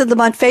posted them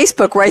on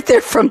Facebook right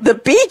there from the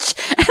beach.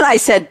 And I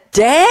said,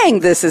 dang,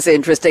 this is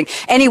interesting.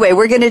 Anyway,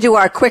 we're going to do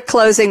our quick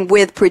closing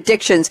with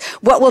predictions.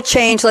 What will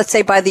change, let's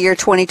say, by the year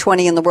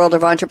 2020 in the world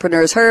of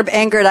entrepreneurs? Herb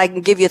Engert, I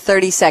can give you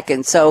 30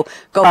 seconds. So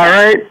go ahead.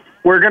 All right.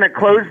 We're going to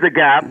close the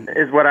gap,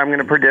 is what I'm going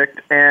to predict,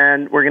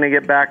 and we're going to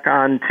get back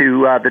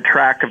onto the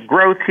track of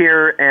growth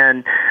here,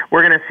 and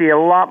we're going to see a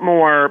lot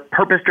more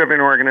purpose-driven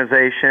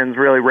organizations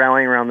really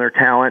rallying around their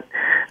talent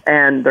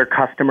and their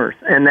customers.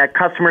 And that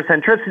customer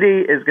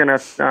centricity is going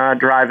to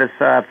drive us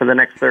for the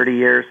next 30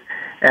 years,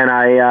 and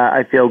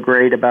I feel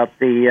great about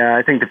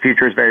I think the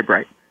future is very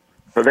bright.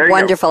 So there you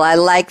Wonderful. go. I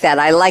like that.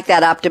 I like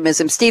that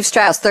optimism. Steve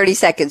Strauss, 30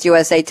 seconds,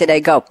 USA Today,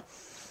 go.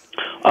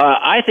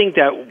 I think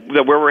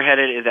that where we're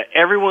headed is that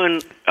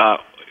everyone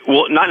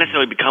will not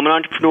necessarily become an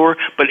entrepreneur,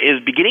 but is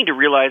beginning to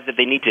realize that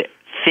they need to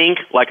think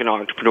like an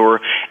entrepreneur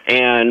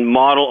and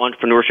model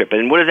entrepreneurship.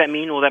 And what does that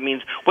mean? Well, that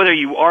means whether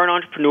you are an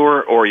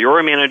entrepreneur or you're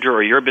a manager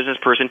or you're a business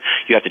person,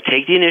 you have to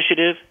take the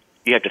initiative,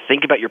 you have to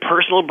think about your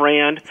personal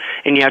brand,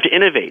 and you have to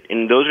innovate.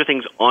 And those are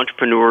things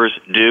entrepreneurs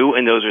do,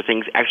 and those are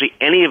things actually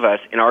any of us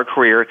in our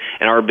career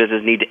and our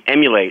business need to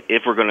emulate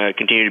if we're going to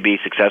continue to be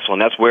successful.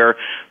 And that's where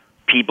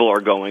people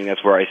are going.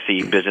 That's where I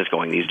see business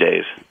going these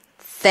days.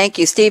 Thank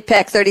you. Steve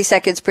Peck, 30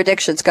 seconds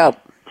predictions. Go.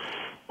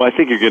 Well, I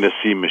think you're going to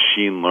see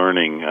machine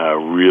learning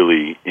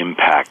really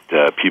impact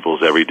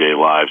people's everyday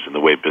lives and the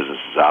way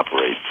businesses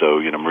operate. So,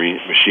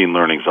 machine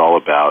learning is all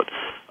about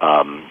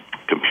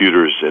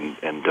computers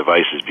and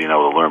devices being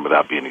able to learn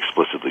without being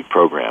explicitly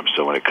programmed.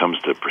 So when it comes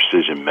to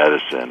precision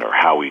medicine or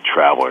how we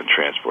travel and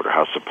transport or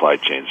how supply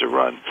chains are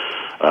run,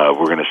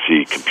 we're going to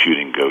see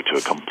computing go to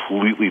a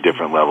completely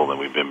different level than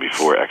we've been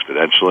before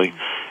exponentially.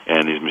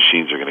 And these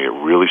machines are going to get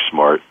really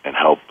smart and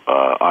help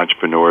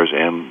entrepreneurs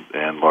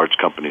and large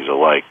companies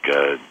alike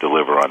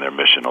deliver on their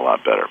mission a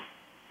lot better.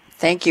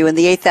 Thank you. And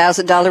the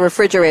 $8,000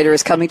 refrigerator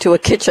is coming to a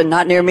kitchen,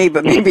 not near me,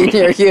 but maybe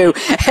near you.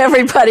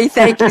 Everybody,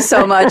 thank you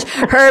so much.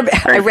 Herb,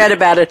 I read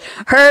about it.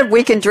 Herb,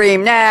 We Can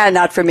Dream. Nah,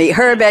 not for me.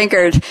 Herb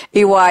Enkert,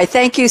 EY.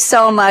 Thank you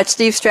so much.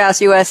 Steve Strauss,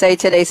 USA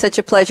Today. Such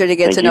a pleasure to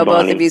get to know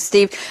both of you.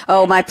 Steve,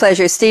 oh, my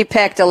pleasure. Steve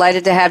Peck,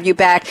 delighted to have you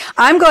back.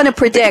 I'm going to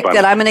predict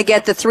that I'm going to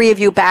get the three of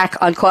you back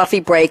on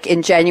Coffee Break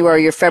in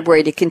January or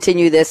February to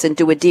continue this and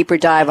do a deeper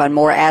dive on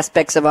more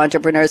aspects of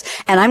entrepreneurs.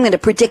 And I'm going to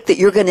predict that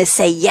you're going to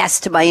say yes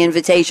to my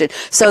invitation.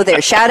 So there.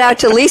 Shout out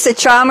to Lisa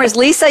Chalmers.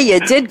 Lisa, you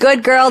did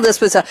good, girl.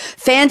 This was a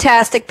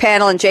fantastic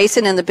panel. And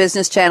Jason and the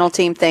Business Channel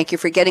team, thank you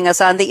for getting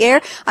us on the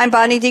air. I'm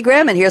Bonnie D.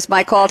 Graham, and here's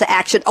my call to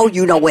action. Oh,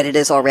 you know what it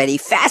is already.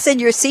 Fasten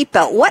your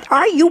seatbelt. What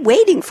are you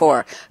waiting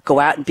for? Go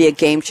out and be a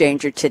game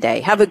changer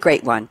today. Have a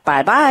great one.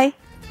 Bye-bye.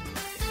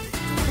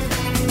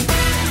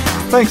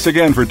 Thanks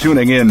again for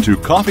tuning in to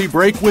Coffee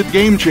Break with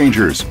Game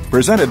Changers,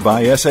 presented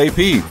by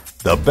SAP.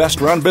 The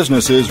best-run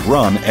businesses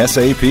run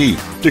SAP.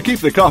 To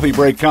keep the Coffee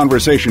Break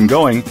conversation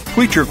going,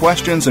 tweet your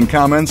questions and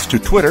comments to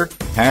Twitter,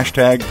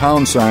 #SAPRADIO.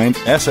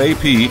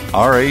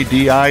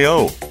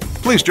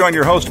 Please join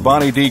your host,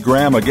 Bonnie D.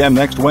 Graham, again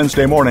next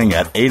Wednesday morning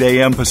at 8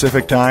 a.m.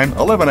 Pacific Time,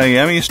 11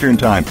 a.m. Eastern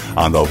Time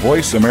on the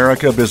Voice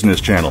America Business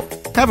Channel.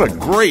 Have a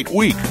great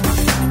week.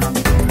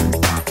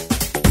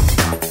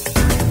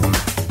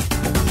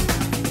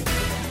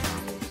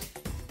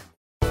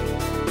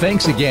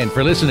 Thanks again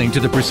for listening to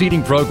the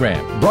preceding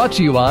program, brought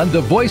to you on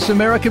the Voice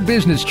America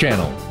Business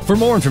Channel. For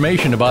more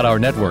information about our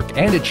network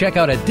and to check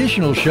out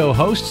additional show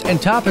hosts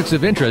and topics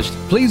of interest,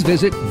 please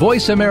visit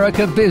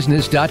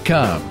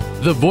voiceamericabusiness.com.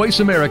 The Voice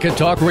America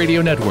Talk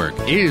Radio Network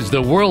is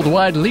the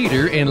worldwide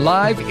leader in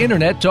live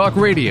Internet talk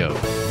radio.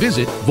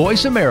 Visit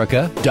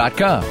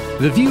voiceamerica.com.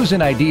 The views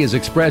and ideas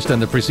expressed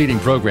on the preceding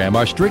program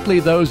are strictly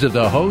those of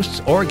the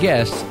hosts or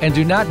guests and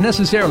do not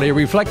necessarily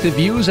reflect the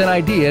views and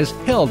ideas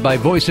held by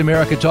Voice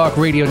America Talk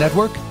Radio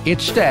Network,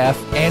 its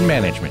staff, and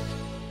management.